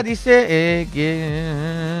está? Dice,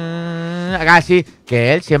 sí,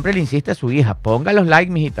 que él siempre le insiste a su hija. Ponga los likes,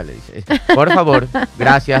 mijita, le dice. Por favor.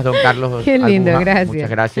 Gracias, don Carlos. Qué lindo, Albuja. gracias. Muchas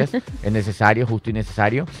gracias. Es necesario, justo y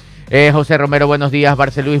necesario. José Romero, buenos días.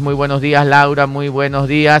 Barceluis, muy buenos días. Laura, muy buenos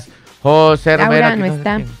días. José Laura Romero. no aquí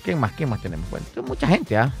está. ¿Quién más tenemos? Bueno, mucha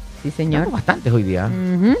gente, ¿ah? Sí, señor. Tenemos bastantes hoy día.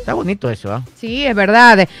 Ujú. Está bonito eso, ¿ah? Sí, es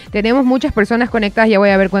verdad. Tenemos muchas personas conectadas. Ya voy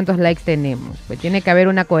a ver cuántos likes tenemos. Pues tiene que haber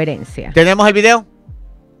una coherencia. ¿Tenemos el video?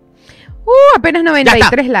 Apenas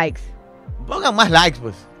 93 likes. Pongan más likes,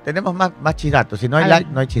 pues. Tenemos más chisdatos. Si no hay A like,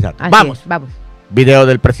 ver. no hay chisdatos. Así Vamos. es, vamos. Video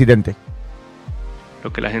del presidente.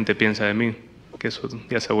 Lo que la gente piensa de mí, que eso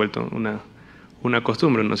ya se ha vuelto una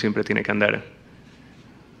costumbre, uno siempre tiene que andar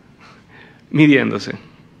midiéndose,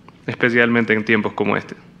 especialmente en tiempos como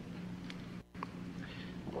este.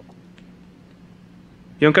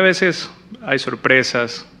 Y aunque a veces hay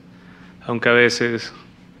sorpresas, aunque a veces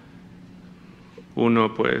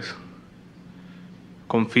uno pues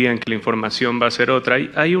confía en que la información va a ser otra,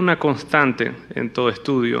 hay una constante en todo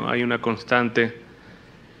estudio, hay una constante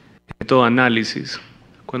en todo análisis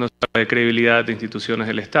cuando se habla de credibilidad de instituciones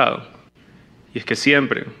del Estado. Y es que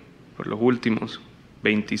siempre, por los últimos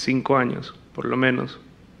 25 años, por lo menos,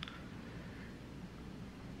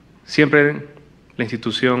 siempre la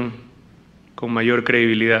institución con mayor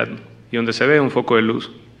credibilidad y donde se ve un foco de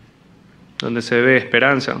luz, donde se ve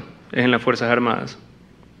esperanza, es en las Fuerzas Armadas.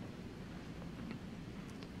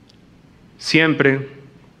 Siempre,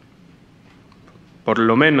 por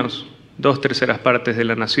lo menos 2/3 partes de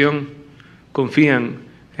la nación confían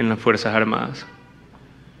en las Fuerzas Armadas.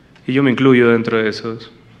 Y yo me incluyo dentro de esas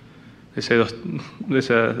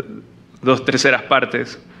 2/3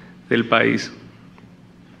 partes del país.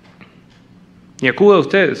 Y acudo a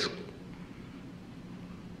ustedes,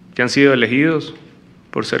 que han sido elegidos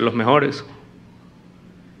por ser los mejores,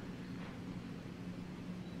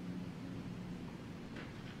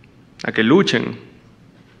 a que luchen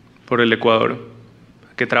por el Ecuador,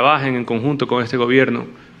 que trabajen en conjunto con este gobierno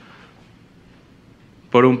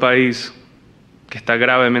por un país que está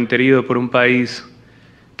gravemente herido, por un país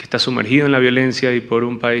que está sumergido en la violencia y por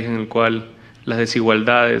un país en el cual las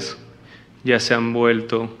desigualdades ya se han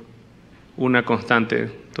vuelto una constante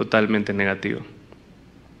totalmente negativa.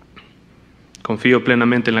 Confío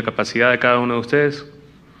plenamente en la capacidad de cada uno de ustedes.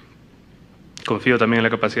 Confío también en la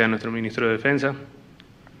capacidad de nuestro ministro de Defensa.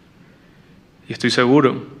 Y estoy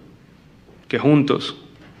seguro que juntos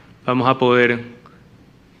vamos a poder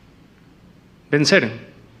vencer,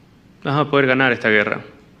 vamos a poder ganar esta guerra.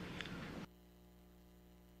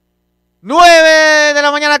 9 de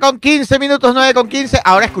la mañana con 15 minutos, 9 con 15.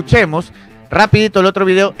 Ahora escuchemos rapidito el otro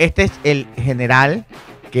video. Este es el general,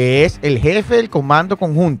 que es el jefe del comando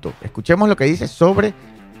conjunto. Escuchemos lo que dice sobre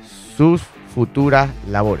sus futuras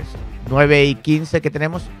labores. 9 y 15 que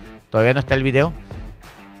tenemos. Todavía no está el video.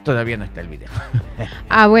 Todavía no está el video.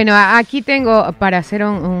 Bueno, aquí tengo para hacer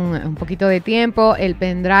un poquito de tiempo el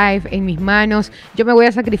pendrive en mis manos. Yo me voy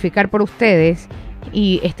a sacrificar por ustedes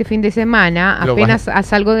y este fin de semana, apenas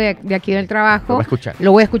salgo de aquí del trabajo,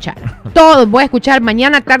 lo voy a escuchar. Todo voy a escuchar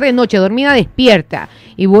mañana, tarde, noche, dormida, despierta.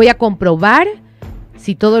 Y voy a comprobar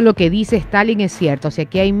si todo lo que dice Stalin es cierto. O sea,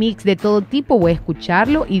 que hay mix de todo tipo, voy a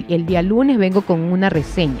escucharlo y el día lunes vengo con una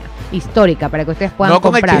reseña histórica para que ustedes puedan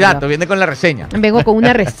comprarlo. No con el chidato, viene con la reseña. Vengo con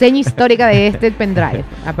una reseña histórica de este pendrive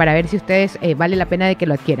para ver si ustedes vale la pena de que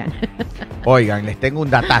lo adquieran. Oigan, les tengo un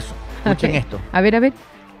datazo. Escuchen esto. A ver. ¿Qué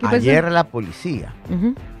pasó? Ayer la policía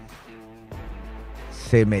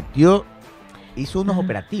se metió, hizo unos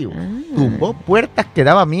operativos, tumbó puertas que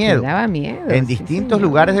daba miedo. En distintos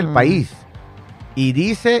lugares del país. Y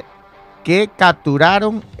dice que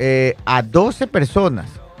capturaron a 12 personas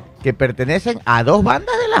que pertenecen a dos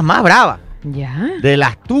bandas de las más bravas. Ya. De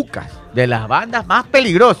las tucas, de las bandas más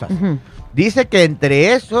peligrosas. Dice que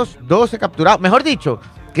entre esos 12 capturados, mejor dicho,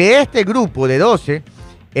 que este grupo de 12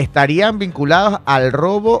 estarían vinculados al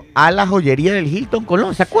robo a la joyería del Hilton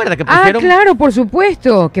Colón. ¿Se acuerda que pusieron? Claro, por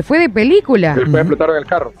supuesto, que fue de película. Después explotaron el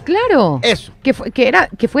carro. Claro. Eso.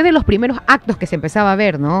 Que fue de los primeros actos que se empezaba a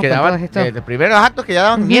ver, ¿no? Que daban, de primeros actos que ya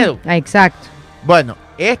daban miedo. Exacto. Bueno,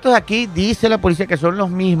 estos aquí, dice la policía, que son los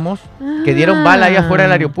mismos que dieron bala ahí afuera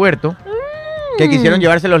del aeropuerto, que quisieron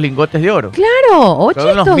llevarse los lingotes de oro. Claro,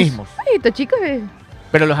 son los mismos. Ay, estos chicos.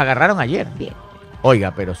 Pero los agarraron ayer. Bien.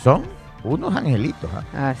 Oiga, pero son unos angelitos.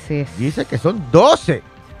 Así es. Dice que son 12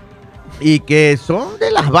 y que son de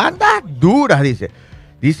las bandas duras, dice.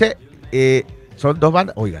 Dice, son dos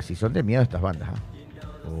bandas. Oiga, si son de miedo estas bandas.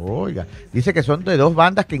 Oiga, dice que son de dos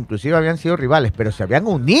bandas que inclusive habían sido rivales, pero se habían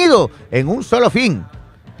unido en un solo fin: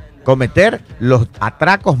 cometer los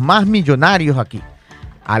atracos más millonarios aquí,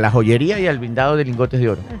 a la joyería y al blindado de lingotes de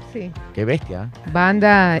oro. Sí. Qué bestia.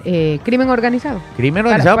 Banda, crimen organizado. Crimen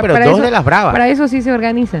organizado, pero dos eso, de las bravas. Para eso sí se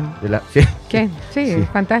organizan. Sí. ¿Qué? Sí, es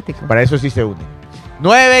fantástico. Para eso sí se unen.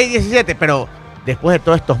 9 y 17, pero después de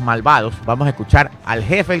todos estos malvados, vamos a escuchar al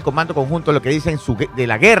jefe del comando conjunto lo que dice de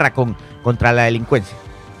la guerra contra la delincuencia.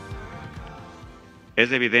 Es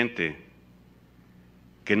evidente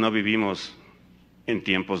que no vivimos en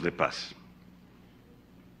tiempos de paz.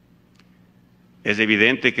 Es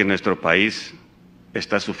evidente que nuestro país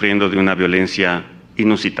está sufriendo de una violencia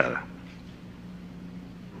inusitada.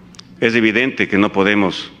 Es evidente que no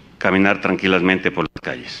podemos caminar tranquilamente por las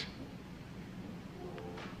calles.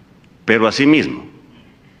 Pero asimismo,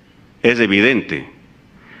 es evidente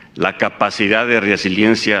la capacidad de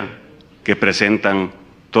resiliencia que presentan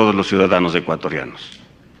todos los ciudadanos ecuatorianos,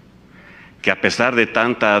 que a pesar de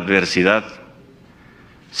tanta adversidad,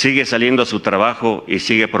 sigue saliendo a su trabajo y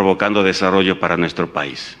sigue provocando desarrollo para nuestro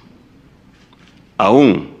país,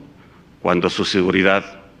 aun cuando su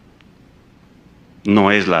seguridad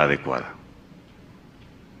no es la adecuada.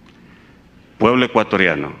 Pueblo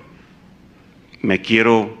ecuatoriano, me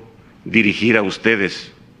quiero dirigir a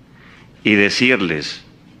ustedes y decirles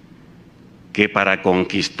que para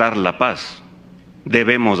conquistar la paz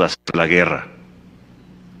debemos hacer la guerra.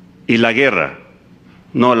 Y la guerra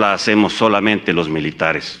no la hacemos solamente los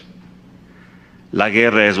militares. La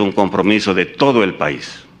guerra es un compromiso de todo el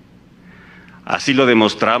país. Así lo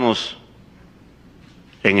demostramos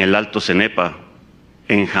en el Alto Cenepa,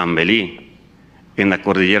 en Jambelí, en la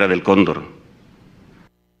Cordillera del Cóndor.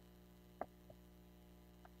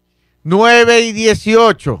 9 y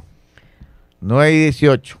 18. 9 y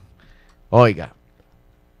 18. Oiga,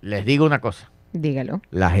 les digo una cosa. Dígalo.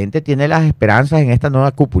 La gente tiene las esperanzas en esta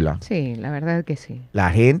nueva cúpula. Sí, la verdad es que sí. La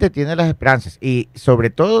gente tiene las esperanzas y sobre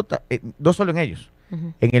todo, no solo en ellos,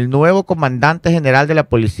 en el nuevo comandante general de la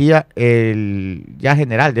policía, el ya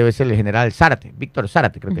general, debe ser el general Zárate, Víctor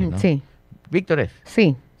Zárate creo que es, ¿no? Sí. Víctor es.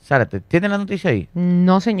 Sí. Zárate, ¿tiene la noticia ahí?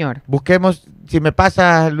 No, señor. Busquemos, si me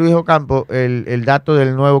pasa Luis Ocampo, el dato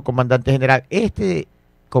del nuevo comandante general. Este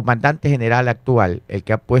comandante general actual, el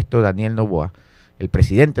que ha puesto Daniel Noboa, el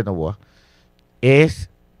presidente Noboa, es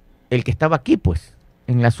el que estaba aquí, pues,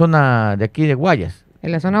 en la zona de aquí de Guayas.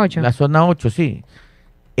 ¿En la zona 8? La zona 8, sí.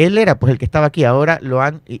 Él era, pues, el que estaba aquí. Ahora lo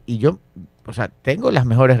han, y yo, o sea, tengo las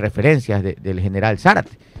mejores referencias del general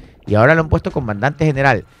Zárate. Y ahora lo han puesto comandante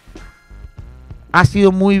general. Ha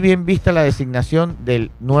sido muy bien vista la designación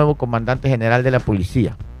del nuevo comandante general de la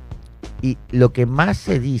policía. Y lo que más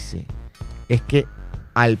se dice es que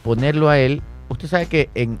al ponerlo a él, usted sabe que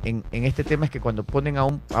en este tema es que cuando ponen a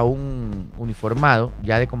un uniformado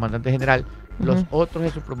ya de comandante general, los otros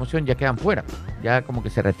de su promoción ya quedan fuera, ya como que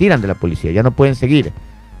se retiran de la policía, ya no pueden seguir.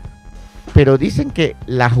 Pero dicen que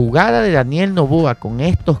la jugada de Daniel Noboa con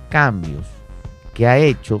estos cambios que ha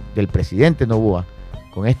hecho, del presidente Noboa,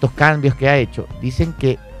 con estos cambios que ha hecho, dicen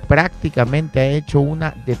que prácticamente ha hecho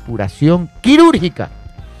una depuración quirúrgica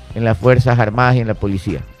en las Fuerzas Armadas y en la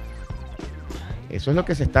policía. Eso es lo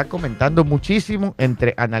que se está comentando muchísimo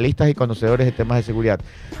entre analistas y conocedores de temas de seguridad.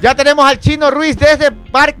 Ya tenemos al Chino Ruiz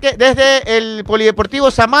desde el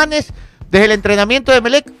Polideportivo Samanes, desde el entrenamiento de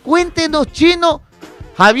Emelec. Cuéntenos, Chino,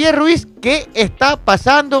 Javier Ruiz, ¿qué está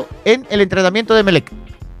pasando en el entrenamiento de Emelec?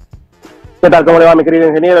 ¿Qué tal? ¿Cómo le va, mi querido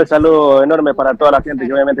ingeniero? El saludo enorme para toda la gente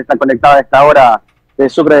que obviamente está conectada a esta hora de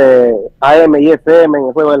Sucre AM y FM en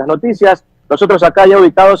el Juego de las Noticias. Nosotros acá ya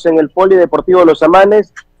ubicados en el Polideportivo Los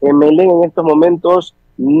Amanes, Emelec en estos momentos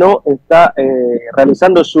no está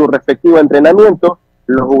realizando su respectivo entrenamiento.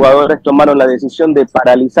 Los jugadores tomaron la decisión de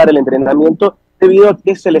paralizar el entrenamiento debido a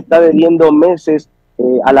que se le está debiendo meses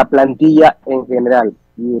a la plantilla en general.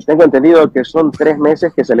 Y tengo entendido que son 3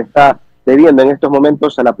 meses que se le está debiendo en estos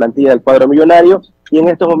momentos a la plantilla del cuadro millonario, y en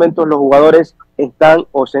estos momentos los jugadores están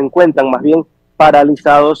o se encuentran más bien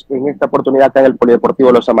paralizados en esta oportunidad acá en el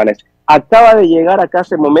Polideportivo Los Amanes. Acaba de llegar acá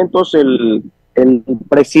hace momentos el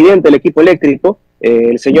presidente del equipo eléctrico,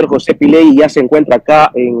 el señor José Piley, ya se encuentra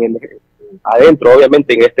acá adentro,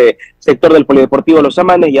 obviamente en este sector del Polideportivo Los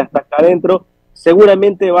Amanes, ya está acá adentro.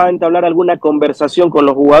 Seguramente va a entablar alguna conversación con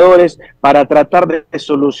los jugadores para tratar de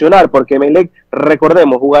solucionar, porque Emelec,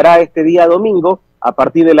 recordemos, jugará este día domingo a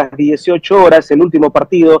partir de las 18 horas, el último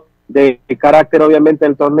partido de carácter obviamente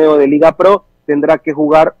del torneo de Liga Pro. Tendrá que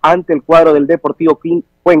jugar ante el cuadro del Deportivo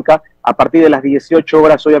Cuenca a partir de las 18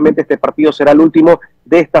 horas. Obviamente este partido será el último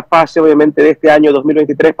de esta fase, obviamente de este año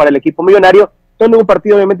 2023 para el equipo millonario, donde un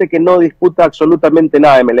partido obviamente que no disputa absolutamente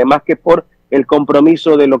nada Emelec, más que por el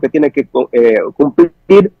compromiso de lo que tiene que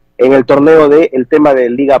cumplir en el torneo del tema de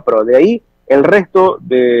Liga Pro. De ahí, el resto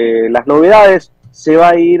de las novedades se va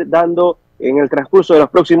a ir dando en el transcurso de los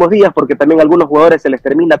próximos días, porque también a algunos jugadores se les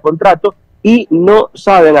termina contrato y no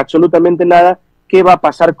saben absolutamente nada qué va a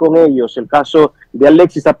pasar con ellos. El caso de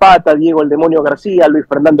Alexis Zapata, Diego el Demonio García, Luis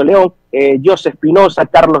Fernando León, José Espinosa,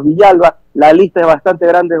 Carlos Villalba. La lista es bastante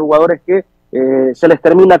grande de jugadores que se les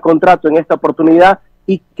termina contrato en esta oportunidad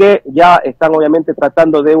y que ya están obviamente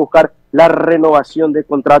tratando de buscar la renovación de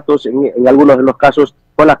contratos en algunos de los casos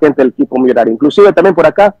con la gente del equipo millonario. Inclusive también por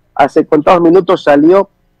acá, hace contados minutos salió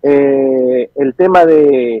el tema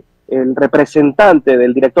de el representante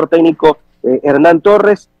del director técnico Hernán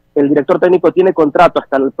Torres. El director técnico tiene contrato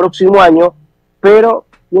hasta el próximo año, pero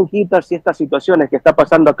quién quita si estas situaciones que está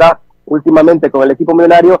pasando acá últimamente con el equipo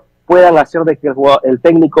millonario puedan hacer de que el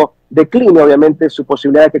técnico decline obviamente su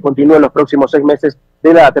posibilidad de que continúe en los próximos 6 meses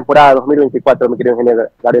de la temporada 2024, mi querido ingeniero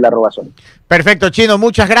Gabriel Arrobazón. Perfecto, Chino,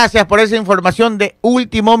 muchas gracias por esa información de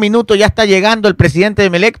último minuto. Ya está llegando el presidente de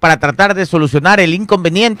Emelec para tratar de solucionar el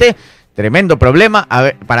inconveniente, tremendo problema,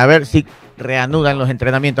 para ver si reanudan los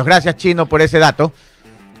entrenamientos. Gracias, Chino, por ese dato.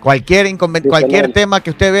 Cualquier tema que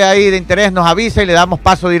usted vea ahí de interés nos avisa y le damos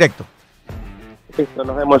paso directo. Listo,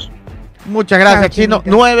 nos vemos. Muchas gracias, Chino.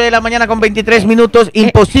 9 de la mañana con 23 minutos.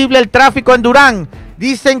 Imposible el tráfico en Durán.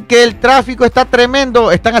 Dicen que el tráfico está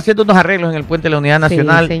tremendo. Están haciendo unos arreglos en el puente de la Unidad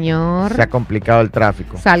Nacional. Sí, señor. Se ha complicado el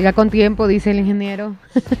tráfico. Salga con tiempo, dice el ingeniero.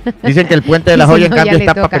 Dicen que el puente de la Joya, en cambio,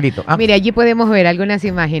 está papelito. Mire, allí podemos ver algunas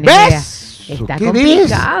imágenes. ¿Ves? Está ¡Qué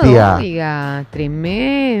complicado, bestia! oiga,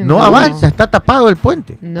 tremendo. No avanza, está tapado el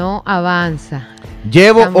puente. No avanza.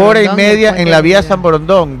 Llevo San hora y Borondón, media en la vía Unidad. San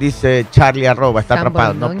Borondón, dice Charlie Arroba, está San atrapado,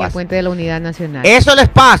 Borondón, no el pasa. puente de la Unidad Nacional. Eso les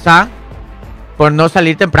pasa por no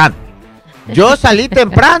salir temprano. Yo salí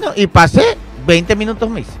temprano y pasé 20 minutos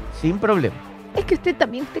más, sin problema. Es que usted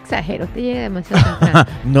también exagera, usted llega demasiado temprano.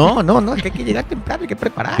 No, es que hay que llegar temprano, hay que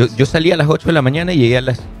prepararse. Yo salí a las 8 de la mañana y llegué a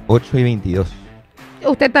las 8:22.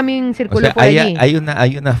 Usted también circuló por hay, allí.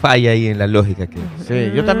 hay una falla ahí en la lógica.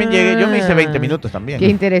 Sí, yo también llegué, yo me hice 20 minutos también. Qué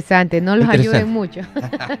interesante, no los ayuden mucho.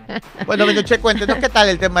 Bueno, Menuche, cuéntenos qué tal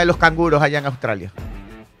el tema de los canguros allá en Australia.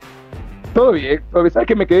 Todo bien. ¿Sabes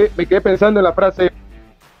que me quedé pensando en la frase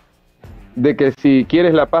de que si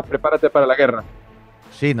quieres la paz, prepárate para la guerra?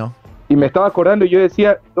 Sí, ¿no? Y me estaba acordando y yo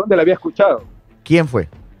decía, ¿dónde la había escuchado? ¿Quién fue?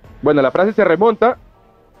 Bueno, la frase se remonta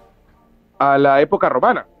a la época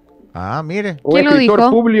romana. Ah, mire. Un ¿Quién lo escritor,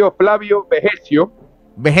 dijo? Publio Flavio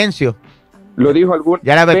Vegencio. lo dijo algún...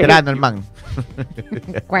 Ya era veterano el man.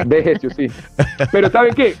 Vegencio, sí. Pero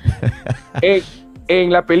 ¿saben qué?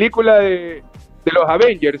 En la película de los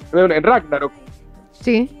Avengers, en Ragnarok,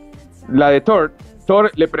 Sí. la de Thor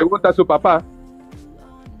le pregunta a su papá,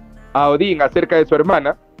 a Odín, acerca de su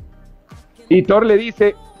hermana, y Thor le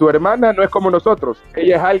dice, tu hermana no es como nosotros,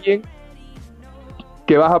 ella es alguien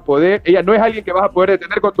que vas a poder, ella no es alguien que vas a poder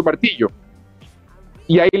detener con tu martillo.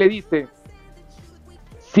 Y ahí le dice,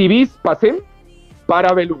 si vis pacem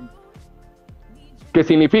para velum, que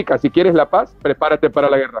significa, si quieres la paz, prepárate para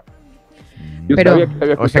la guerra. Yo Pero- sabía que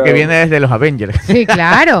había O sea escuchado. que viene desde los Avengers. Sí,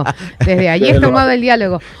 claro. Desde allí Desde es lo- tomado el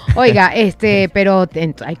diálogo. Oiga, pero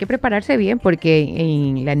hay que prepararse bien porque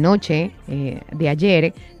en la noche de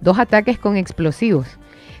ayer, 2 ataques con explosivos.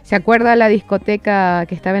 ¿Se acuerda la discoteca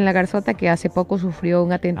que estaba en La Garzota que hace poco sufrió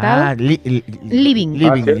un atentado? Ah, Living.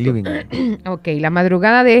 ¿cierto? Living. Ok, la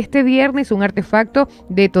madrugada de este viernes un artefacto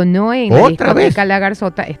detonó en la ¿Otra discoteca vez? La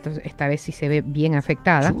Garzota. Esta vez sí se ve bien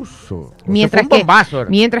afectada. Chuzo. Mientras Eso fue un que, bombazo.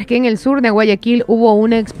 mientras que en el sur de Guayaquil hubo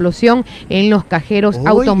una explosión en los cajeros Oiga.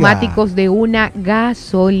 automáticos de una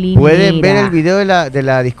gasolinera. Pueden ver el video de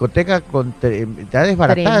la discoteca. Está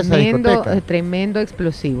desbaratada esa discoteca. Tremendo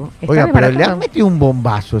explosivo. Está Oiga, pero le desbaratado. han metido un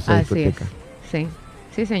bombazo a esa Así es. discoteca. Sí,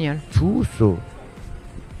 sí, señor. Chuzo.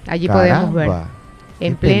 Allí podemos ver. Caramba.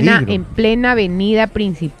 En Qué plena, peligro. en plena avenida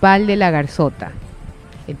principal de La Garzota.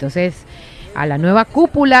 Entonces, a la nueva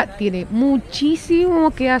cúpula tiene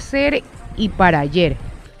muchísimo que hacer y para ayer.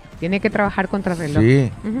 Tiene que trabajar contra reloj. Sí,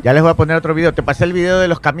 Ujú. ya les voy a poner otro video. Te pasé el video de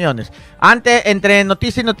los camiones. Antes, entre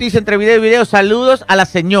noticia y noticia, entre video y video, saludos a la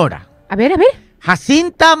señora A ver,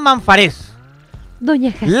 Jacinta Manfarés.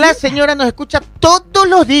 doña Jacinta. La señora nos escucha todos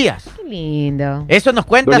los días. Qué lindo. Eso nos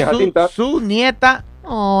cuenta Doña Jacinta. su nieta.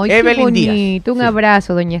 Ay, Evelyn qué Díaz. bonito. Un Sí.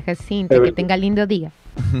 abrazo, doña Jacinta. Que Evelyn. tenga lindo día.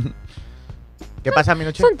 ¿Qué pasa, mi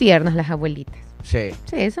noche? Son tiernas las abuelitas. Sí.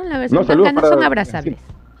 Sí, son las No, saludos ganas, para- son abrazables.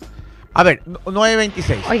 A ver,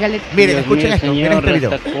 9:26. Óigale. Miren, Dios escuchen mío, esto, miren Señor, este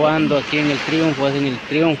video. ¿hasta cuándo aquí en el triunfo? En el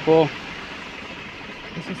triunfo,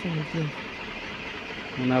 Eso se me entiende.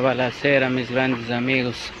 una balacera, mis grandes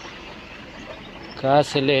amigos.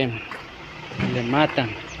 Casi le matan,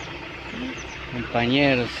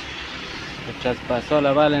 compañeros. Le traspasó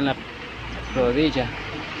la bala en la rodilla.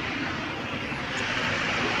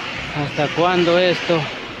 ¿Hasta cuándo esto?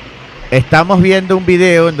 Estamos viendo un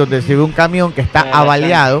video en donde se ve un camión que está Ya,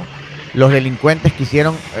 avaliado. Los delincuentes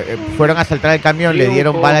fueron a asaltar el camión, le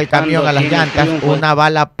dieron Triunfo, bala al camión, a las ando aquí en el llantas. triunfo. Una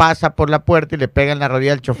bala pasa por la puerta y le pega en la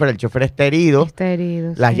rodilla al chofer. El chofer está herido. Está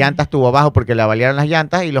herido. Las sí. llantas estuvo abajo porque le avaliaron las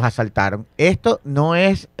llantas y los asaltaron. Esto no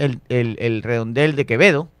es el redondel de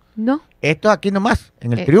Quevedo. ¿No? Esto es aquí nomás,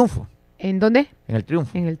 en el Eh, Triunfo. ¿En dónde? En el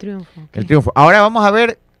Triunfo. En el triunfo. ok. El Triunfo. Ahora vamos a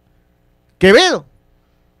ver Quevedo.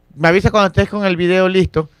 Me avisa cuando estés con el video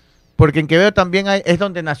listo. Porque en Quevedo también es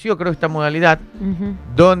donde nació, creo, esta modalidad. Ujú,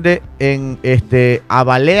 Donde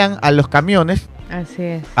avalean a los camiones así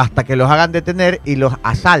es. hasta que los hagan detener y los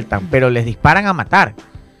asaltan, pero les disparan a matar.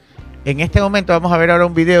 En este momento vamos a ver ahora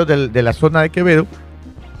un video de la zona de Quevedo,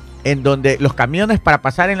 en donde los camiones para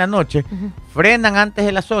pasar en la noche Ujú. frenan antes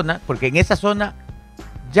de la zona, porque en esa zona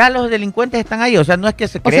ya los delincuentes están ahí, o sea, no es que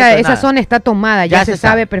se O sea, esa zona está tomada, ya, se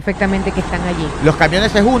sabe perfectamente que están allí. Los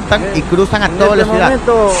camiones se juntan y cruzan a toda la ciudad.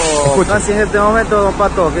 Escucha. Casi en este momento, don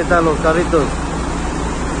Pato, aquí están los carritos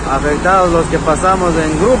afectados, los que pasamos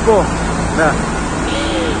en grupo. Vea,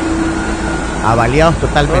 Avaliados todos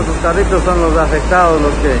totalmente. los carritos son los afectados,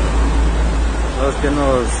 los que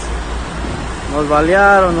nos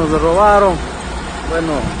balearon, nos robaron.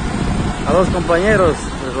 Bueno, a 2 compañeros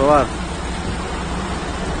les robaron.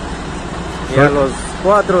 Y a los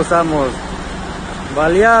 4 estamos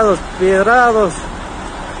baleados, piedrados.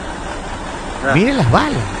 Vea. Miren las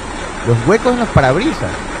balas, los huecos en los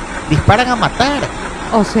parabrisas, disparan a matar.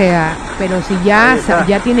 O sea, pero si Ahí ya, está.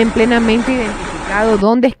 ya tienen plenamente identificado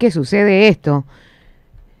dónde es que sucede esto,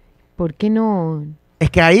 ¿por qué no? Es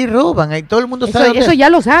que ahí roban, ahí todo el mundo sabe dónde Eso es. ya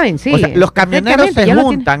lo saben, sí. O sea, los camioneros perfectamente, se ya lo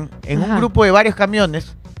tienen. juntan en un Ajá. grupo de varios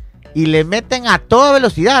camiones y le meten a toda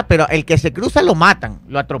velocidad, pero el que se cruza lo matan,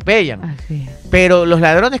 lo atropellan. Así es. Pero los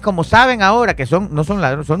ladrones, como saben ahora que no son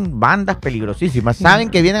ladrones, son bandas peligrosísimas, saben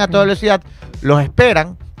que vienen a toda velocidad, los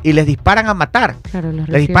esperan y les disparan a matar. Claro,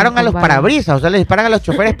 les disparan a los parabrisas, o sea, les disparan a los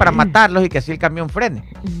choferes para matarlos y que así el camión frene.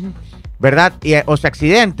 ¿Verdad? O se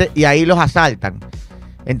accidente y ahí los asaltan.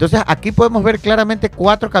 Entonces aquí podemos ver claramente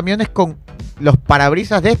 4 camiones con los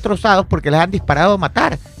parabrisas destrozados porque les han disparado a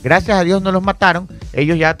matar. Gracias a Dios no los mataron,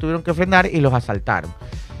 ellos ya tuvieron que frenar y los asaltaron.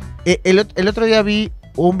 El otro día vi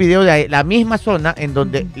un video de la misma zona en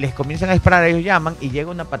donde les comienzan a disparar, ellos llaman y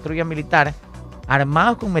llega una patrulla militar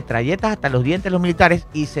armados con metralletas hasta los dientes los militares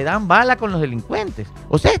y se dan bala con los delincuentes.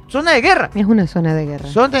 O sea, es zona de guerra. Es una zona de guerra.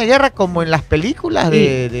 Zona de guerra como en las películas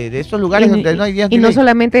de esos lugares donde no hay vías de ley. Y no ley.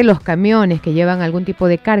 Solamente los camiones que llevan algún tipo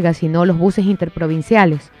de carga, sino los buses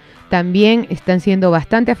interprovinciales. También están siendo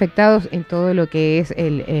bastante afectados en todo lo que es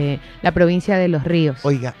la provincia de Los Ríos.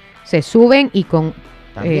 Oiga. Se suben y con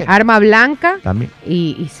arma blanca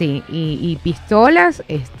y pistolas,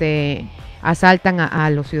 asaltan a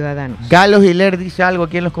los ciudadanos. Galo Giler dice algo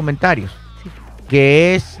aquí en los comentarios,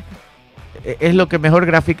 que es lo que mejor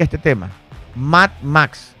grafica este tema. Mad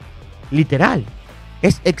Max, literal,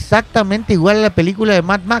 es exactamente igual a la película de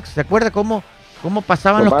Mad Max. ¿Se acuerda cómo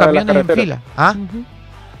pasaban los camiones en fila? ¿Ah?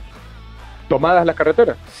 Tomadas las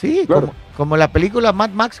carreteras. Sí, claro. como la película Mad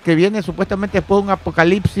Max, que viene supuestamente después de un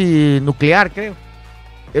apocalipsis nuclear, creo.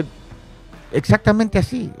 Exactamente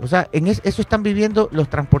así. O sea, eso están viviendo los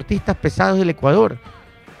transportistas pesados del Ecuador.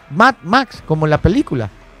 Mad Max, como la película.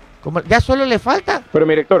 Ya solo le falta, pero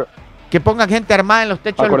mi director, que pongan gente armada en los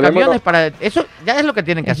techos de los camiones para... Eso ya es lo que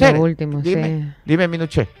tienen que hacer. Lo último, dime,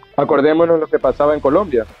 Minuché. Acordémonos lo que pasaba en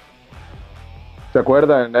Colombia. ¿Se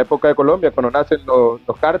acuerdan? En la época de Colombia, cuando nacen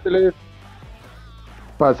los cárteles,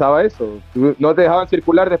 pasaba eso. No te dejaban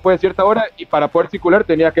circular después de cierta hora y para poder circular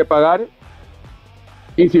tenías que pagar.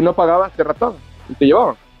 Y si no pagabas, te raptaban y te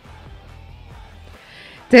llevaban.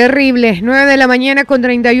 Terrible. 9 de la mañana con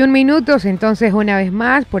 31 minutos. Entonces, una vez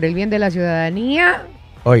más, por el bien de la ciudadanía,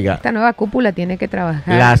 oiga, esta nueva cúpula tiene que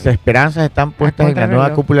trabajar. Las esperanzas están puestas en la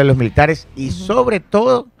nueva cúpula de los militares y sobre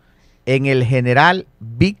todo en el general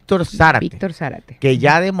Víctor Zárate, que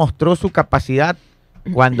ya demostró su capacidad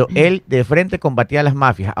cuando él de frente combatía a las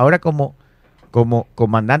mafias. Ahora como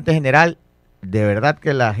comandante general, de verdad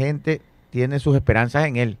que la gente tiene sus esperanzas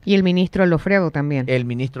en él. Y el ministro Lofredo también. El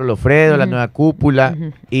ministro Lofredo, la nueva cúpula,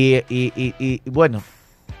 y bueno,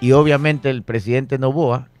 y obviamente el presidente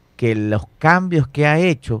Noboa, que los cambios que ha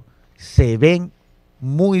hecho se ven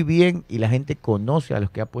muy bien y la gente conoce a los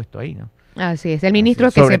que ha puesto ahí, ¿no? Así es, el ministro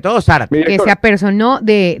sobre todo Zárate, que se apersonó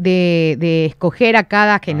de escoger a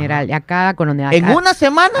cada general, a cada coronel. En una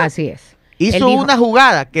semana así es. Hizo una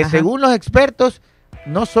jugada que según los expertos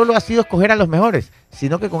no solo ha sido escoger a los mejores,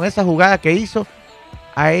 sino que con esa jugada que hizo,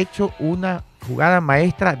 ha hecho una jugada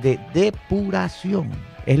maestra de depuración.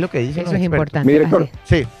 Es lo que dicen los expertos. Eso es importante. Mi director.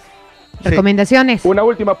 Sí. ¿Recomendaciones? Una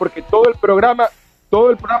última, porque todo el programa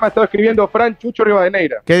está escribiendo Fran Chucho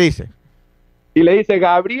Rivadeneira. ¿Qué dice? Y le dice,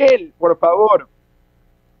 Gabriel, por favor,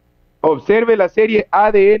 observe la serie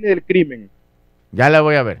ADN del crimen. Ya la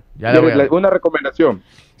voy a ver. Una recomendación.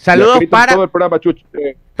 Saludos para... todo el programa, Chucho.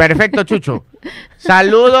 Perfecto, Chucho.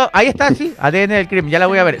 Saludos. Ahí está, sí. ADN del crimen. Ya la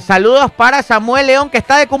voy a ver. Saludos para Samuel León, que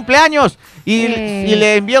está de cumpleaños. Y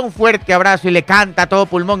le envía un fuerte abrazo y le canta a todo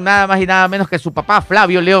pulmón, nada más y nada menos que su papá,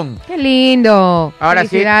 Flavio León. ¡Qué lindo! Ahora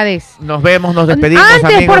felicidades. Sí, nos vemos, nos despedimos,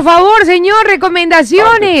 Antes, amigos. por favor, señor,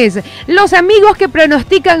 recomendaciones. Los amigos que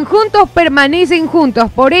pronostican juntos permanecen juntos.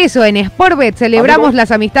 Por eso, en Sportbet celebramos las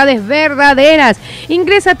amistades verdaderas.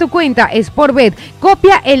 Ingresa a tu cuenta Sportbet,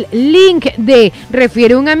 copia el link de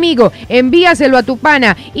refiere un amigo, envíaselo a tu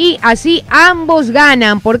pana y así ambos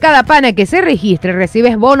ganan. Por cada pana que se registre,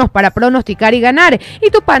 recibes bonos para pronosticar y ganar. Y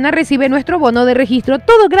tu pana recibe nuestro bono de registro.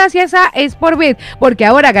 Todo gracias a Sportbet. Porque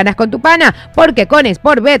ahora ganas con tu pana. Porque con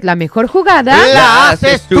Sportbet la mejor jugada la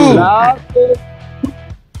haces tú.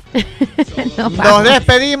 Nos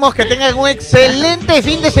despedimos, que tengan un excelente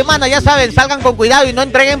fin de semana. Ya saben, salgan con cuidado y no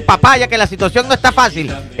entreguen papaya, que la situación no está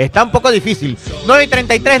fácil, está un poco difícil.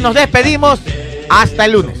 9:33, nos despedimos, hasta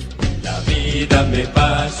el lunes. La vida me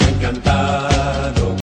paso encantada.